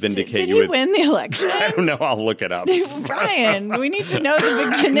 I'm going to vindicate you. Did he win the election? I don't know. I'll look it up. Brian, we need to know the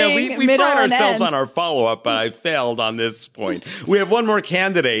beginning, no, we middle, pride and ourselves end. on our follow-up, but I failed on this point. We have one more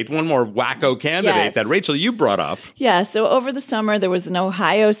wacko candidate that, Rachel, you brought up. Yeah, so over the summer, there was an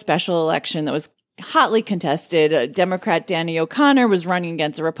Ohio special election that was hotly contested. Democrat Danny O'Connor was running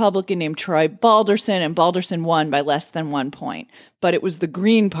against a Republican named Troy Balderson, and Balderson won by less than 1 point. But it was the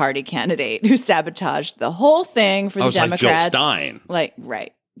Green Party candidate who sabotaged the whole thing for the Democrats. Like Jill Stein.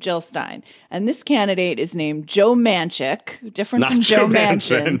 Right, Jill Stein. And this candidate is named Joe Manchin, different from Joe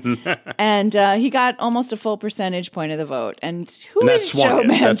Manchin. And he got almost a full percentage point of the vote. And who is Joe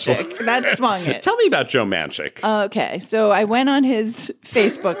Manchin? That swung it. Tell me about Joe Manchin. Okay, so I went on his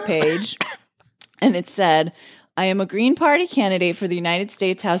Facebook page, and it said, I am a Green Party candidate for the United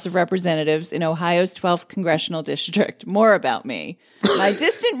States House of Representatives in Ohio's 12th Congressional District. More about me. My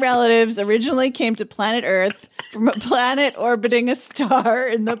distant relatives originally came to planet Earth from a planet orbiting a star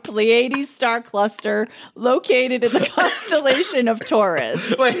in the Pleiades star cluster located in the constellation of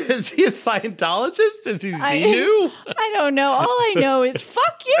Taurus. Wait, is he a Scientologist? Is he Xenu? I don't know. All I know is,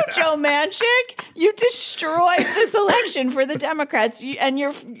 fuck you, Joe Manchin. You destroyed this election for the Democrats, and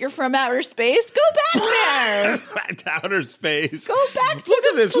you're from outer space. Go back there. Outer space. Go back to Look the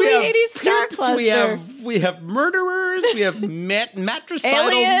at this. Pleiades star Pimps, cluster. We have murderers. We have matricidal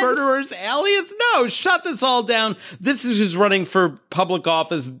Aliens. murderers. Aliens. No, shut this all down. This is who's running for public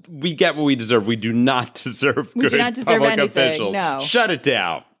office. We get what we deserve. We do not deserve good public officials. No. Shut it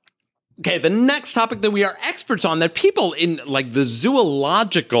down. Okay, the next topic that we are experts on, that people in like the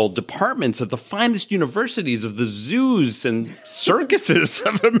zoological departments of the finest universities of the zoos and circuses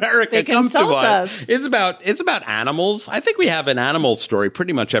of America come to us. It's about animals. I think we have an animal story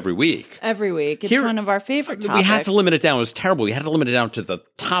pretty much every week. Every week. It's one of our favorite topics. We had to limit it down. It was terrible. We had to limit it down to the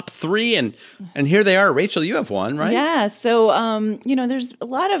top 3, and here they are. Rachel, you have one, right? Yeah. So, there's a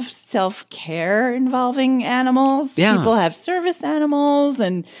lot of self-care involving animals. Yeah. People have service animals,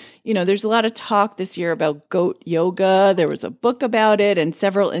 and there's a lot of talk this year about goat yoga. There was a book about it and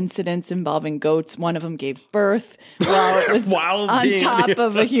several incidents involving goats. One of them gave birth while it was on top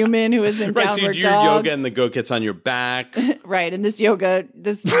of a human who was in downward dog. So you do yoga and the goat gets on your back. Right. And this goat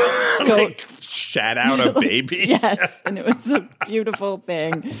shat out a baby? Yes, and it was a beautiful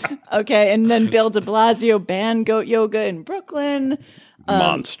thing. Okay, and then Bill de Blasio banned goat yoga in Brooklyn.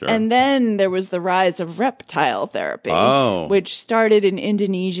 Monster. And then there was the rise of reptile therapy, which started in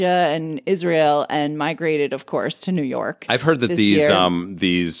Indonesia and Israel and migrated, of course, to New York. I've heard that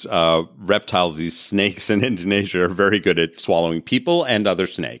these reptiles, these snakes in Indonesia, are very good at swallowing people and other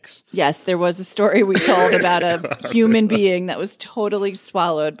snakes. Yes, there was a story we told about a human being that was totally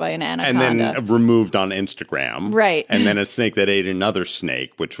swallowed by an anaconda. And then removed on Instagram. Right. And then a snake that ate another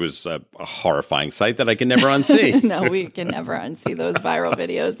snake, which was a horrifying sight that I can never unsee. No, we can never unsee those viral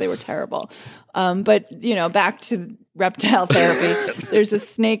videos. They were terrible. But, back to reptile therapy. There's a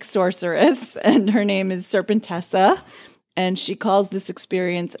snake sorceress, and her name is Serpentessa, and she calls this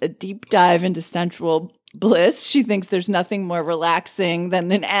experience a deep dive into sensual bliss. She thinks there's nothing more relaxing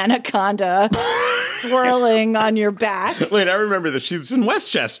than an anaconda swirling on your back. Wait, I remember that. She's in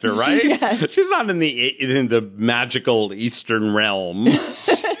Westchester, right? Yes. She's not in the magical Eastern realm.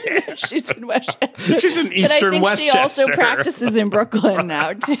 She's in Westchester. She's in Eastern but I think Westchester. she also practices in Brooklyn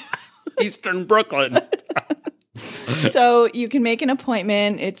now, too. Eastern Brooklyn. So you can make an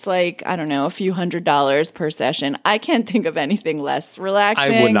appointment. It's like, I don't know, a few $100s per session. I can't think of anything less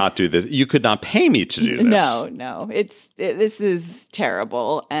relaxing. I would not do this. You could not pay me to do this. No. This is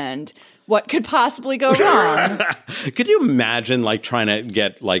terrible. And what could possibly go wrong? Could you imagine trying to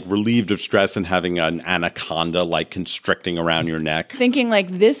get relieved of stress and having an anaconda constricting around your neck? Thinking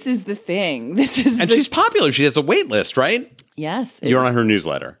this is the thing. And she's popular. She has a wait list, right? Yes. You're on her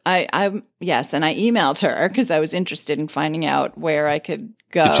newsletter. Yes, and I emailed her because I was interested in finding out where I could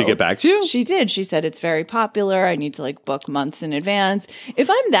go. Did she get back to you? She did. She said it's very popular. I need to book months in advance. If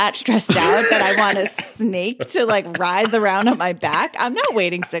I'm that stressed out that I want a snake to writhe around on my back, I'm not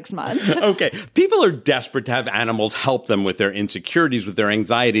waiting 6 months. Okay. People are desperate to have animals help them with their insecurities, with their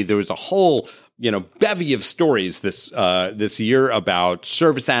anxiety. There was a whole bevy of stories this year about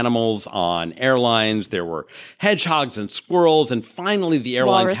service animals on airlines. There were hedgehogs and squirrels, and finally the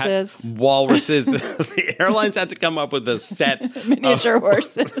airlines walruses. The airlines had to come up with a set miniature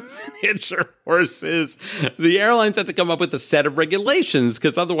horses. Miniature horses. The airlines had to come up with a set of regulations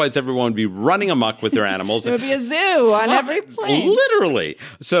because otherwise everyone would be running amok with their animals. It would be a zoo on every plane. Literally.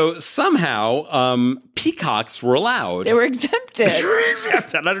 So somehow peacocks were allowed. They were exempted.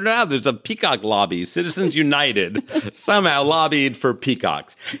 I don't know how. There's a peacock lobby. Citizens United somehow lobbied for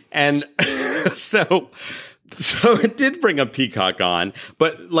peacocks. And so it did bring a peacock on,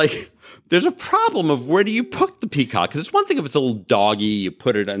 but there's a problem of where do you put the peacock? Because it's one thing if it's a little doggy, you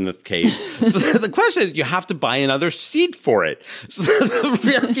put it in the cage. So the question is, you have to buy another seat for it. So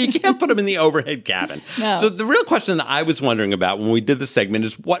you can't put them in the overhead cabin. No. So the real question that I was wondering about when we did the segment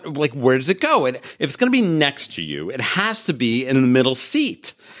is where does it go? And if it's going to be next to you, it has to be in the middle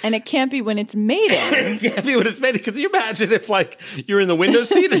seat. And it can't be when it's mated. It can't be when it's mated. Because you imagine if you're in the window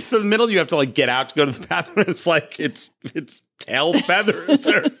seat, it's in the middle, you have to get out to go to the bathroom. It's tail feathers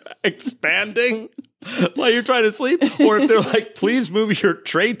are expanding while you're trying to sleep, or if they're please move your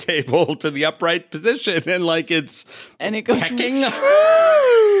tray table to the upright position, and it goes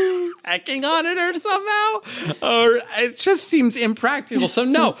pecking on it or somehow, or it just seems impractical. So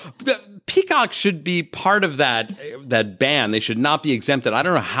no, the peacocks should be part of that ban. They should not be exempted. I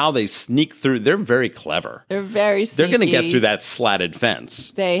don't know how they sneak through. They're very clever. They're very sneaky. They're going to get through that slatted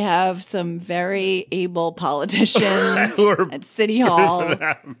fence. They have some very able politicians at City Hall.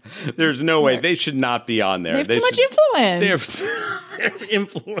 There's no way. They should not be on there. They have too much influence. They're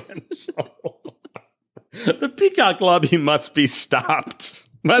influential. The peacock lobby must be stopped.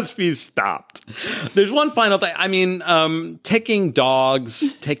 Must be stopped. There's one final thing. I mean, taking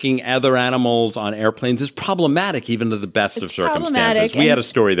dogs, taking other animals on airplanes is problematic, even to the best of circumstances. We had a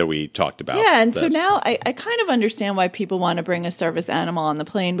story that we talked about. Yeah, and so now I kind of understand why people want to bring a service animal on the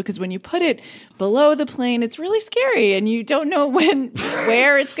plane, because when you put it below the plane, it's really scary, and you don't know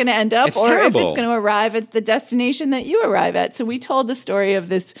where it's going to end up, or terrible. if it's going to arrive at the destination that you arrive at. So we told the story of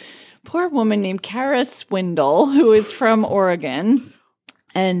this poor woman named Kara Swindle, who is from Oregon.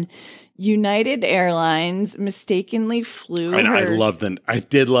 And United Airlines mistakenly flew her. I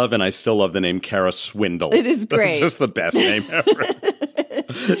did love and I still love the name Kara Swindle. It is great. It's just the best name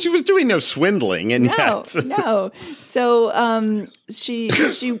ever. She was doing no swindling, and yet. No. So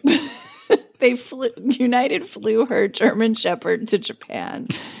United flew her German Shepherd to Japan,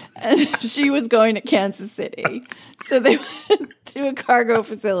 and she was going to Kansas City. So they went to a cargo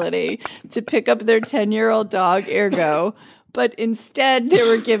facility to pick up their 10-year-old dog, Ergo. But instead, they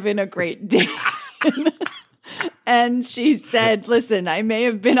were given a Great Dane. And she said, listen, I may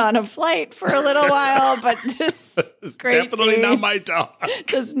have been on a flight for a little while, but this It's Great definitely Dane not my dog.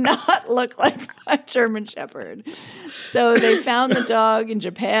 does not look like my German Shepherd. So they found the dog in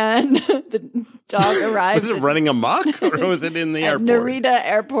Japan. The dog arrived Was it running amok or was it in the at airport? Narita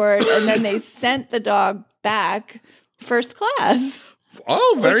Airport, and then they sent the dog back first class.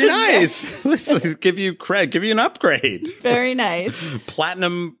 Oh, very Which is nice. Let's give you credit, give you an upgrade. Very nice.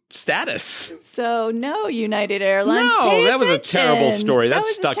 Platinum status. So no, United Airlines. No, pay that was a attention. terrible story. That That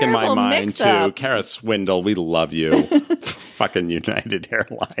was a stuck in my terrible mind too. mix-up. Kara Swindle, we love you. Fucking United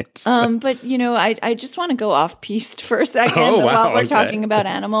Airlines. But I just want to go off piste for a second Oh, wow, while we're okay. talking about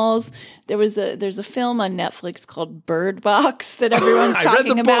animals. There's a film on Netflix called Bird Box that everyone's I talking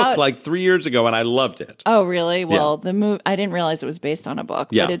read the about. book like 3 years ago and I loved it. Oh, really? Well, the movie, I didn't realize it was based on a book,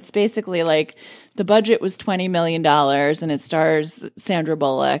 Yeah. but it's basically like the budget was $20 million and it stars Sandra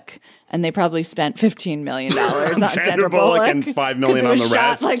Bullock, and they probably spent $15 million on Sandra Bullock and $5 million 'cause on it was the shot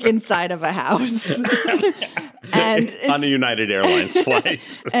rest. like inside of a house. And it's On a United Airlines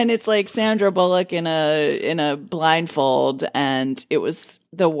flight. and it's like Sandra Bullock in a blindfold, and it was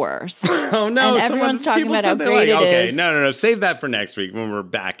the worst. Oh no! And everyone's talking people about how said they great it okay, is. no. Save that for next week when we're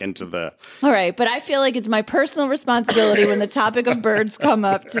back into the. All right, but I feel like it's my personal responsibility when the topic of birds come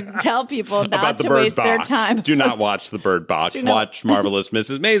up to tell people not About the to Bird waste their Box. time. Do not watch the Bird Box. Do not- Watch Marvelous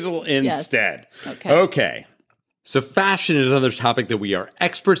Mrs. Maisel instead. Okay. So fashion is another topic that we are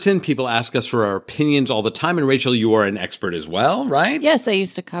experts in. People ask us for our opinions all the time. And Rachel, you are an expert as well, right? Yes, I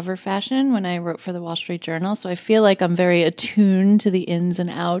used to cover fashion when I wrote for the Wall Street Journal, so I feel like I'm very attuned to the ins and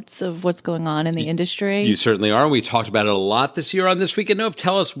outs of what's going on in the industry. You certainly are. We talked about it a lot this year on This Week in Nope.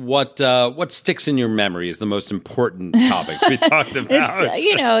 Tell us what sticks in your memory as the most important topics we talked about.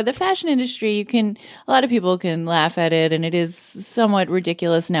 It's, the fashion industry, a lot of people can laugh at it, and it is somewhat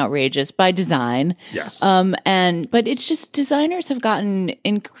ridiculous and outrageous by design. Yes. But it's just designers have gotten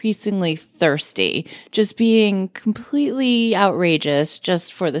increasingly thirsty, just being completely outrageous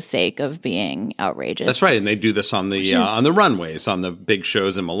just for the sake of being outrageous. That's right. And they do this on the runways, on the big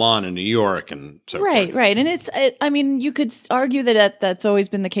shows in Milan and New York and so forth. Right. And you could argue that that's always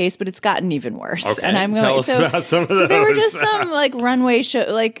been the case, but it's gotten even worse. Okay. And I'm Tell us about some of those. So there were just some like runway show,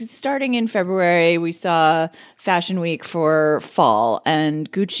 like starting in February, we saw Fashion Week for fall,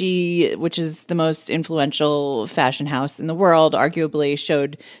 and Gucci, which is the most influential fashion house in the world, arguably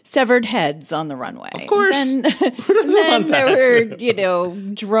showed severed heads on the runway. Of course. And doesn't then want there that? were,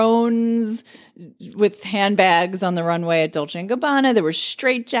 drones with handbags on the runway at Dolce & Gabbana. There were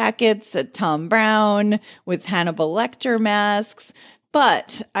straitjackets at Tom Brown with Hannibal Lecter masks.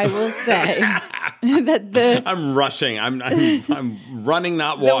 But I will say that I'm rushing. I'm running,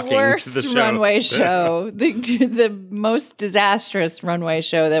 not walking the worst to the show. runway show, the most disastrous runway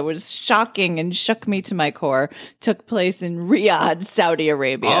show that was shocking and shook me to my core, took place in Riyadh, Saudi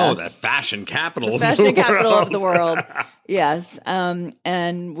Arabia. Oh, the fashion capital. Fashion capital of the world. Yes.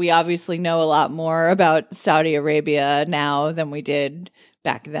 And we obviously know a lot more about Saudi Arabia now than we did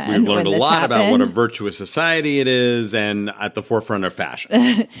back then. We've learned a when this lot about what a happened. virtuous society it is and at the forefront of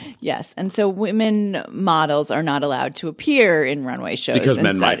fashion. Yes. And so women models are not allowed to appear in runway shows. Because in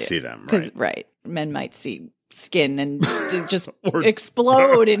men might Saudi- see them, 'cause- right? Right. Men might see skin and just Or-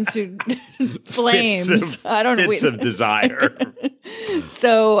 explode into flames. Fits of desire.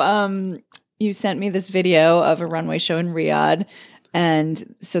 So you sent me this video of a runway show in Riyadh.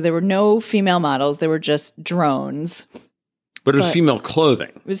 And so there were no female models. There were just drones. But it was female clothing.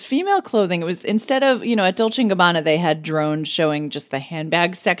 It was female clothing. It was instead of, at Dolce & Gabbana, they had drones showing just the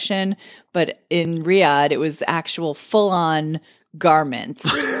handbag section. But in Riyadh, it was actual full-on garments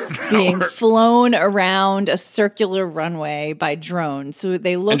being flown around a circular runway by drones. So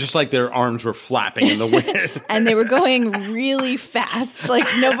they looked... And just like their arms were flapping in the wind. and they were going really fast. Like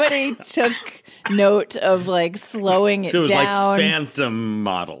nobody took note of like slowing it So it was down. like phantom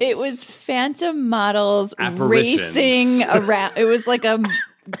models. It was phantom models Apparitions. racing around. It was like a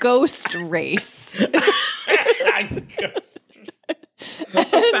ghost race.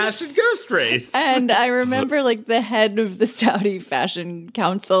 Fashion ghost race. And I remember like the head of the Saudi Fashion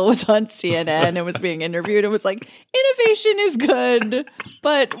Council was on CNN and was being interviewed and was like, innovation is good,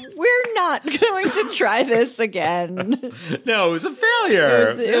 but we're not going to try this again. No, it was a failure.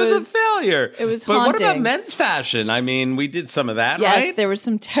 It was a failure. It was But what about haunting. men's fashion? I mean, we did some of that, Yes, right? there was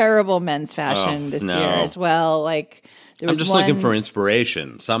some terrible men's fashion this no. year as well. Like there was I'm just one looking for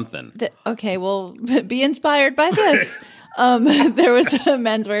inspiration, something. okay, well, be inspired by this. There was a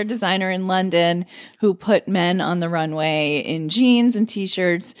menswear designer in London who put men on the runway in jeans and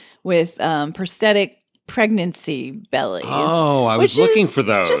t-shirts with prosthetic pregnancy bellies. Oh, I was which looking is for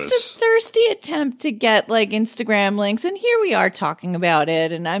those. Just a thirsty attempt to get like Instagram links, and here we are talking about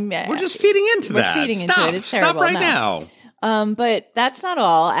it. And we're just feeding into that. We're feeding Stop. into it. It's terrible. Stop right now. But that's not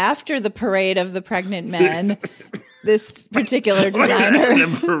all. After the parade of the pregnant men, this particular designer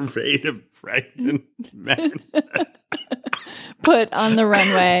The parade of pregnant men put on the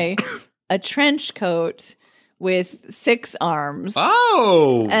runway a trench coat with 6 arms.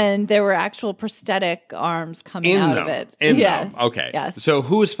 Oh. And there were actual prosthetic arms coming In out them. of it. In yes. them. Okay. Yes. So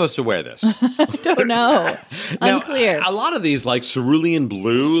who is supposed to wear this? I don't know. Now, Unclear. A lot of these, like cerulean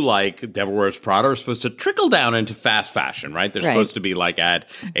blue, like Devil Wears Prada, are supposed to trickle down into fast fashion, right? They're Right. supposed to be like at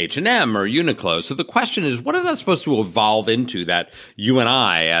H&M or Uniqlo. So the question is, what is that supposed to evolve into that you and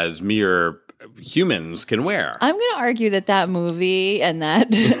I, as mere humans, can wear? I'm going to argue that movie and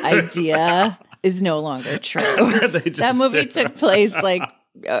that idea is no longer true. That movie took place like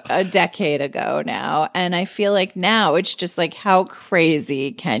a decade ago now. And I feel like now it's just like, how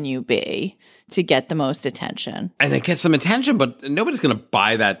crazy can you be to get the most attention? And it gets some attention, but nobody's going to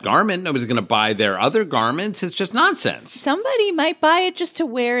buy that garment. Nobody's going to buy their other garments. It's just nonsense. Somebody might buy it just to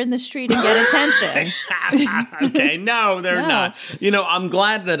wear in the street and get attention. Okay, no, they're No. not. You know, I'm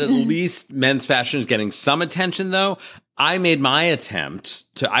glad that at least men's fashion is getting some attention, though. I made my attempt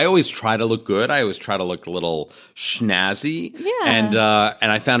I always try to look good. I always try to look a little schnazzy. Yeah. And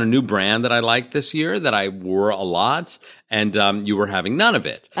I found a new brand that I liked this year that I wore a lot. And you were having none of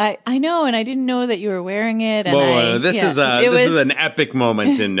it. I know, and I didn't know that you were wearing it. And Whoa, this yeah, is it was an epic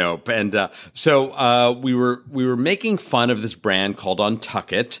moment in Nope. And so we were making fun of this brand called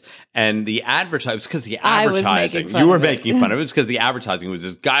Untuckit, and the advertising, because the I was advertising, making fun you were of it. making fun of it, because the advertising was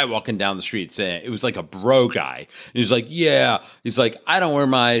this guy walking down the street saying, it was like a bro guy. And he's like, yeah, he's like, I don't wear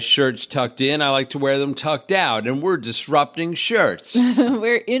my shirts tucked in. I like to wear them tucked out, and we're disrupting shirts.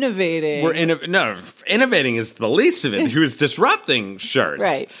 we're innovating. Innovating is the least of it. He was disrupting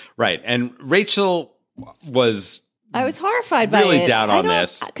shirts. Right. And Rachel was I was horrified by it. really down on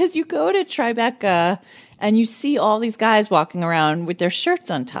this. Because you go to Tribeca and you see all these guys walking around with their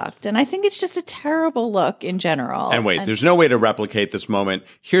shirts untucked. And I think it's just a terrible look in general. And wait, there's no way to replicate this moment.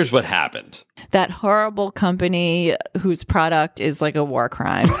 Here's what happened. That horrible company whose product is like a war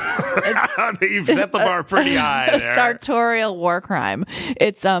crime. You've set the bar pretty high A there. sartorial war crime.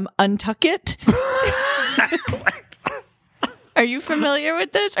 It's Untuckit. Are you familiar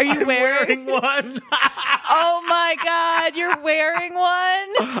with this? Are you wearing one? Oh my God, you're wearing one?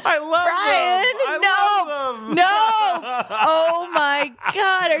 I love Brian, them. I love them. No. Oh my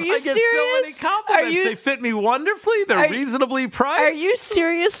God, are you I get serious? so many compliments. Are you, They fit me wonderfully. They're reasonably priced. are you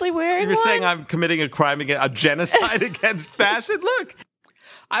seriously wearing You're one? saying I'm committing a crime against a genocide against fashion? Look.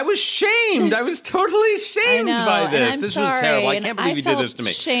 I was shamed. I was totally shamed I know, by and this. I'm This sorry, was terrible. I and can't believe I you did this felt to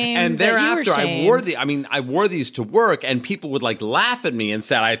me. shamed And that you were thereafter, shamed. I wore these to work, and people would like laugh at me and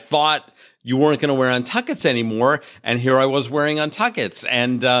said, I thought you weren't going to wear Untuckits anymore. And here I was wearing Untuckits.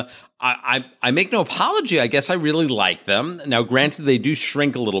 And I make no apology. I guess I really like them. Now, granted, they do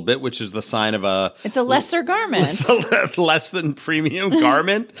shrink a little bit, which is the sign of It's a lesser garment. it's a less than premium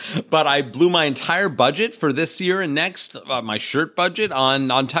garment. But I blew my entire budget for this year and next, my shirt budget on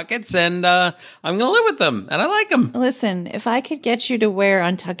Tuckets, and I'm going to live with them, and I like them. Listen, if I could get you to wear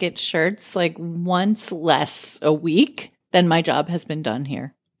Untuckit shirts like once less a week, then my job has been done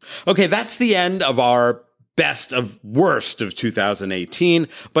here. Okay, that's the end of our best of worst of 2018.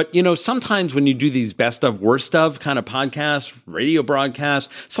 But, you know, sometimes when you do these best of worst of kind of podcasts, radio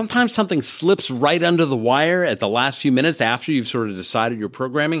broadcasts, sometimes something slips right under the wire at the last few minutes after you've sort of decided your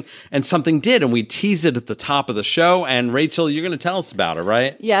programming, and something did, and we teased it at the top of the show. And Rachel, you're going to tell us about it,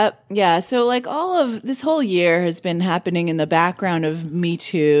 right? Yep. Yeah. So like all of this whole year has been happening in the background of Me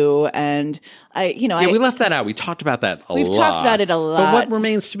Too. And we left that out. We talked about that a lot. We've talked about it a lot. But what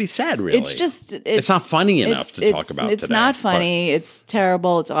remains to be said, really? It's just it's not funny enough to talk about It's today. not funny. It's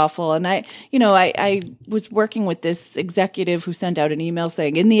terrible. It's awful. And I was working with this executive who sent out an email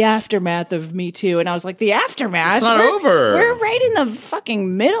saying, in the aftermath of Me Too. And I was like, the aftermath? It's not over. We're right in the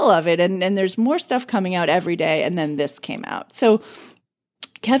fucking middle of it. And there's more stuff coming out every day. And then this came out. So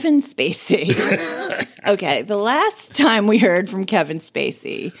Kevin Spacey. Okay. The last time we heard from Kevin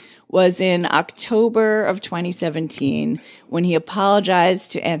Spacey was in October of 2017 when he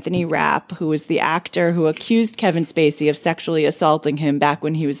apologized to Anthony Rapp, who was the actor who accused Kevin Spacey of sexually assaulting him back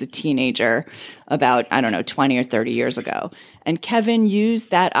when he was a teenager about, 20 or 30 years ago. And Kevin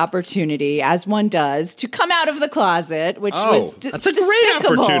used that opportunity, as one does, to come out of the closet, which was that's a great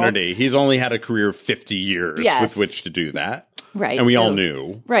despicable. opportunity. He's only had a career of 50 years Yes. with which to do that. Right. And we all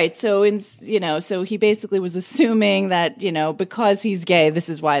knew. Right. So, so he basically was assuming that, because he's gay, this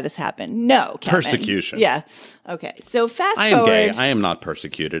is why this happened. No, Kevin. Persecution. Yeah. Okay. So fast I am forward. gay. I am not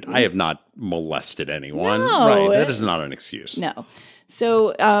persecuted. I have not molested anyone. No. Right. That is not an excuse. No.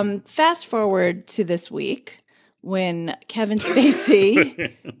 So fast forward to this week when Kevin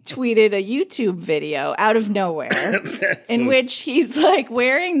Spacey tweeted a YouTube video out of nowhere in which he's like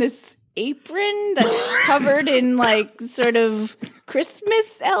wearing this apron that's covered in like sort of Christmas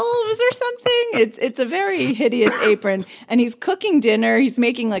elves or something. It's a very hideous apron, and he's cooking dinner. He's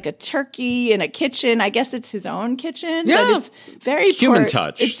making like a turkey in a kitchen. I guess it's his own kitchen. Yeah. But it's very Human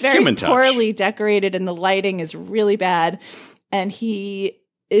touch. It's very Human touch. poorly decorated, and the lighting is really bad. And he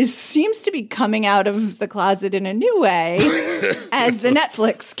seems to be coming out of the closet in a new way as the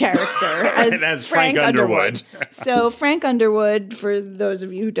Netflix character, as Frank Underwood. So Frank Underwood, for those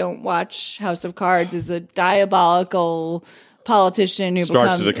of you who don't watch House of Cards, is a diabolical politician who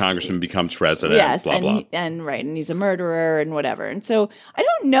starts as a congressman, becomes president. Yes, blah blah. And he's a murderer and whatever. And so I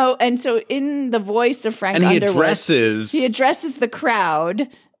don't know. And so in the voice of Frank Underwood, he addresses the crowd.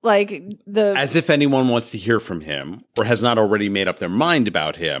 Like as if anyone wants to hear from him or has not already made up their mind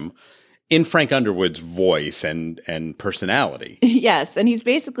about him in Frank Underwood's voice and personality. Yes. And he's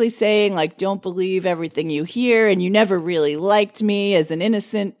basically saying, like, don't believe everything you hear, and you never really liked me as an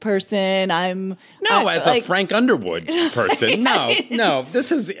innocent person. As a Frank Underwood person. No,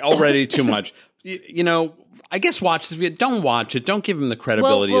 this is already too much. I guess watch this video. Don't watch it. Don't give him the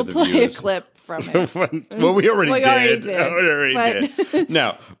credibility of the views. We'll play a clip from it. Well, we already did.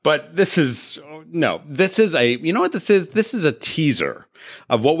 No, but this is a, you know what this is? This is a teaser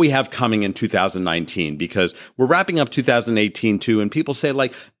of what we have coming in 2019, because we're wrapping up 2018 too, and people say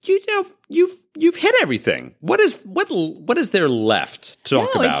like, you've hit everything. What is there left to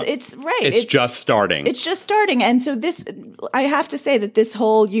talk about? It's right. It's just starting. It's just starting. And so I have to say that this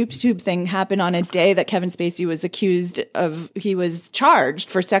whole YouTube thing happened on a day that Kevin Spacey was he was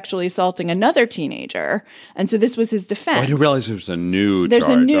charged for sexually assaulting another teenager. And so this was his defense. I didn't realize there was a new charge.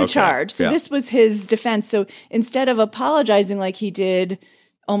 There's a new charge. So this was his defense. So instead of apologizing like he did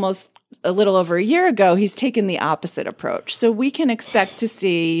almost a little over a year ago, he's taken the opposite approach. So we can expect to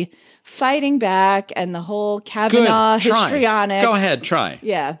see fighting back and the whole Kavanaugh histrionics. Go ahead, try.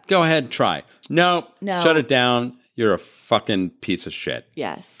 Yeah. Go ahead, try. No. Shut it down. You're a fucking piece of shit.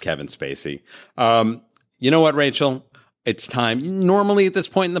 Yes. Kevin Spacey. You know what, Rachel? It's time. Normally at this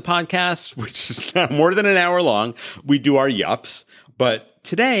point in the podcast, which is more than an hour long, we do our yups. But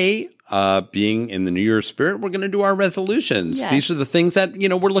today, being in the New Year's spirit, we're going to do our resolutions. Yes. These are the things that,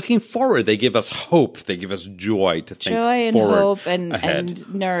 we're looking forward. They give us hope. They give us joy to think forward. Joy and hope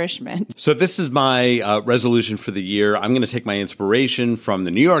and nourishment. So this is my resolution for the year. I'm going to take my inspiration from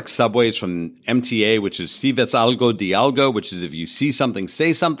the New York subways, from MTA, which is si ves algo, di algo, which is if you see something,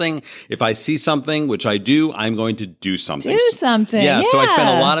 say something. If I see something, which I do, I'm going to do something. Do something. Yeah. So I spend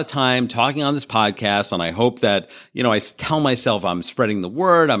a lot of time talking on this podcast, and I hope that, I tell myself I'm spreading the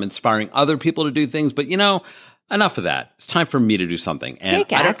word, I'm inspiring other people to do things, but enough of that. It's time for me to do something. And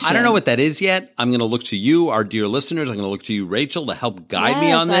I don't know what that is yet. I'm going to look to you, our dear listeners. I'm going to look to you, Rachel, to help guide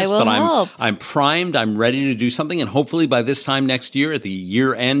me on this. But I'm primed. I'm ready to do something. And hopefully by this time next year, at the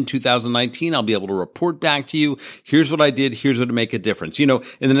year end 2019, I'll be able to report back to you. Here's what I did. Here's what to make a difference. In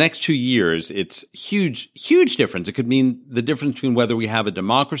the next 2 years, it's huge difference. It could mean the difference between whether we have a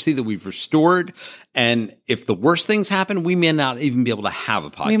democracy that we've restored, and if the worst things happen, we may not even be able to have a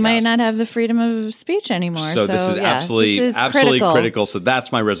podcast. We might not have the freedom of speech anymore. So this is absolutely critical. So that's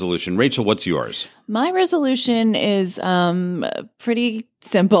my resolution. Rachel, what's yours? My resolution is pretty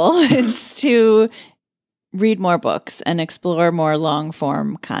simple. It's to read more books and explore more long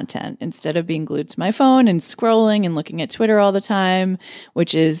form content instead of being glued to my phone and scrolling and looking at Twitter all the time,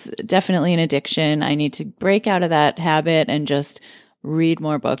 which is definitely an addiction. I need to break out of that habit and just read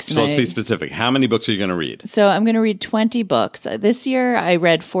more books. So let's be specific. How many books are you going to read? So I'm going to read 20 books. This year I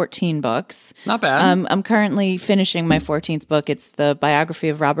read 14 books. Not bad. I'm currently finishing my 14th book. It's the biography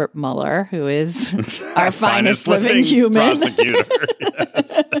of Robert Mueller, who is our finest living human prosecutor.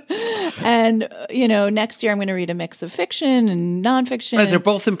 Yes. And, next year I'm going to read a mix of fiction and nonfiction. Right, they're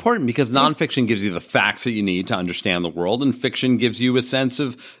both important because nonfiction gives you the facts that you need to understand the world, and fiction gives you a sense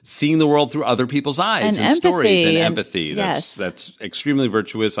of seeing the world through other people's eyes and stories and empathy. That's extremely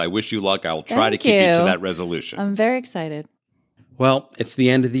virtuous. I wish you luck. I will try to keep you to that resolution. I'm very excited. Well, it's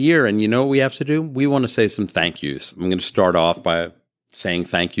the end of the year, and you know what we have to do? We want to say some thank yous. I'm going to start off by saying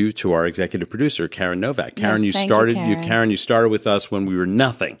thank you to our executive producer, Karen Novak. Karen, you started with us when we were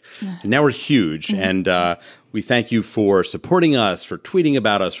nothing. And now we're huge. And We thank you for supporting us, for tweeting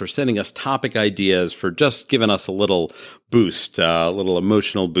about us, for sending us topic ideas, for just giving us a little boost, a little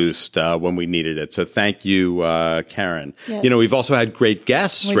emotional boost when we needed it. So thank you, Karen. Yes. You know, we've also had great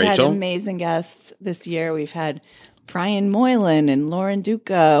guests, We've Rachel. had amazing guests this year. We've had Brian Moylan and Lauren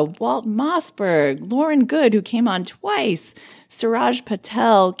Duca, Walt Mossberg, Lauren Good, who came on twice, Suraj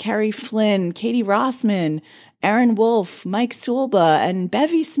Patel, Carrie Flynn, Katie Rossman, Aaron Wolf, Mike Sulba, and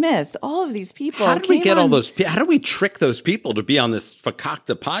Bevy Smith. All of these people. How did we get all those? How did we trick those people to be on this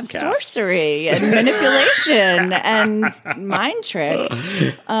Fakakta podcast? Sorcery and manipulation and mind tricks.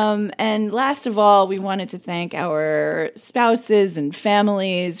 And last of all, we wanted to thank our spouses and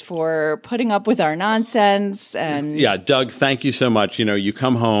families for putting up with our nonsense. And yeah, Doug, thank you so much. You know, you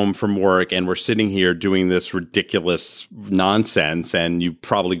come home from work and we're sitting here doing this ridiculous nonsense, and you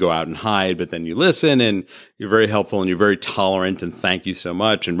probably go out and hide, but then you listen, and you're very helpful and you're very tolerant, and thank you so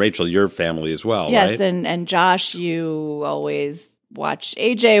much. And Rachel, your family as well, yes, right? and Josh, you always watch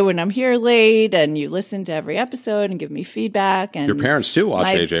AJ when I'm here late, and you listen to every episode and give me feedback. And your parents too watch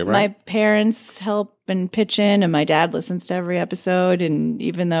AJ, right? My parents help and pitch in, and my dad listens to every episode. And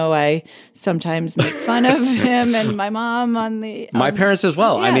even though I sometimes make fun of him and my mom on the my parents as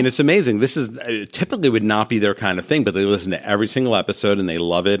well. Yeah. I mean, it's amazing. This is typically would not be their kind of thing, but they listen to every single episode and they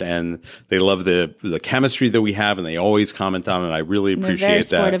love it, and they love the chemistry that we have, and they always comment on it. I really they're appreciate very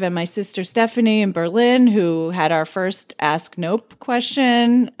supportive. that. And my sister Stephanie in Berlin, who had our first Ask Nope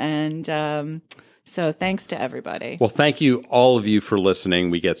question, and so thanks to everybody. Well, thank you, all of you, for listening.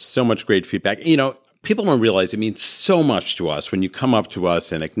 We get so much great feedback. You know, people don't realize it means so much to us when you come up to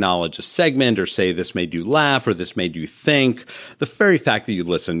us and acknowledge a segment or say this made you laugh or this made you think. The very fact that you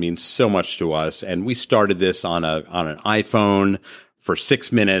listen means so much to us. And we started this on an iPhone for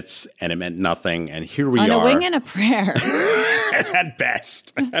 6 minutes, and it meant nothing. And here we are. On a wing and a prayer. At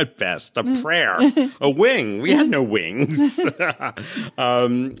best, a prayer, a wing. We had no wings.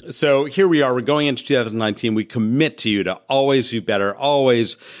 So here we are. We're going into 2019. We commit to you to always do better,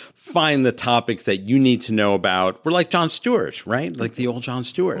 always find the topics that you need to know about. We're like Jon Stewart, right? Like the old Jon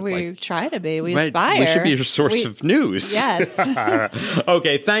Stewart. We try to be. We right? aspire. We should be your source of news. Yes.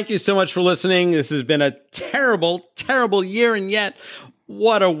 Okay, thank you so much for listening. This has been a terrible, terrible year, and yet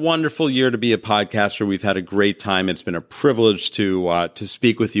what a wonderful year to be a podcaster. We've had a great time. It's been a privilege to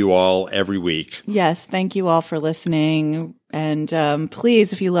speak with you all every week. Yes, thank you all for listening. And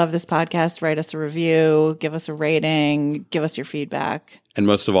please, if you love this podcast, write us a review, give us a rating, give us your feedback. And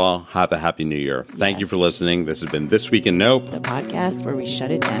most of all, have a happy new year. Thank you for listening. This has been This Week in Nope, The podcast where we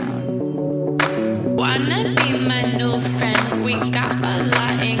shut it down. Wanna be my new friend? We got a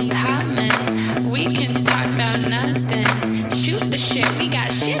lot in common.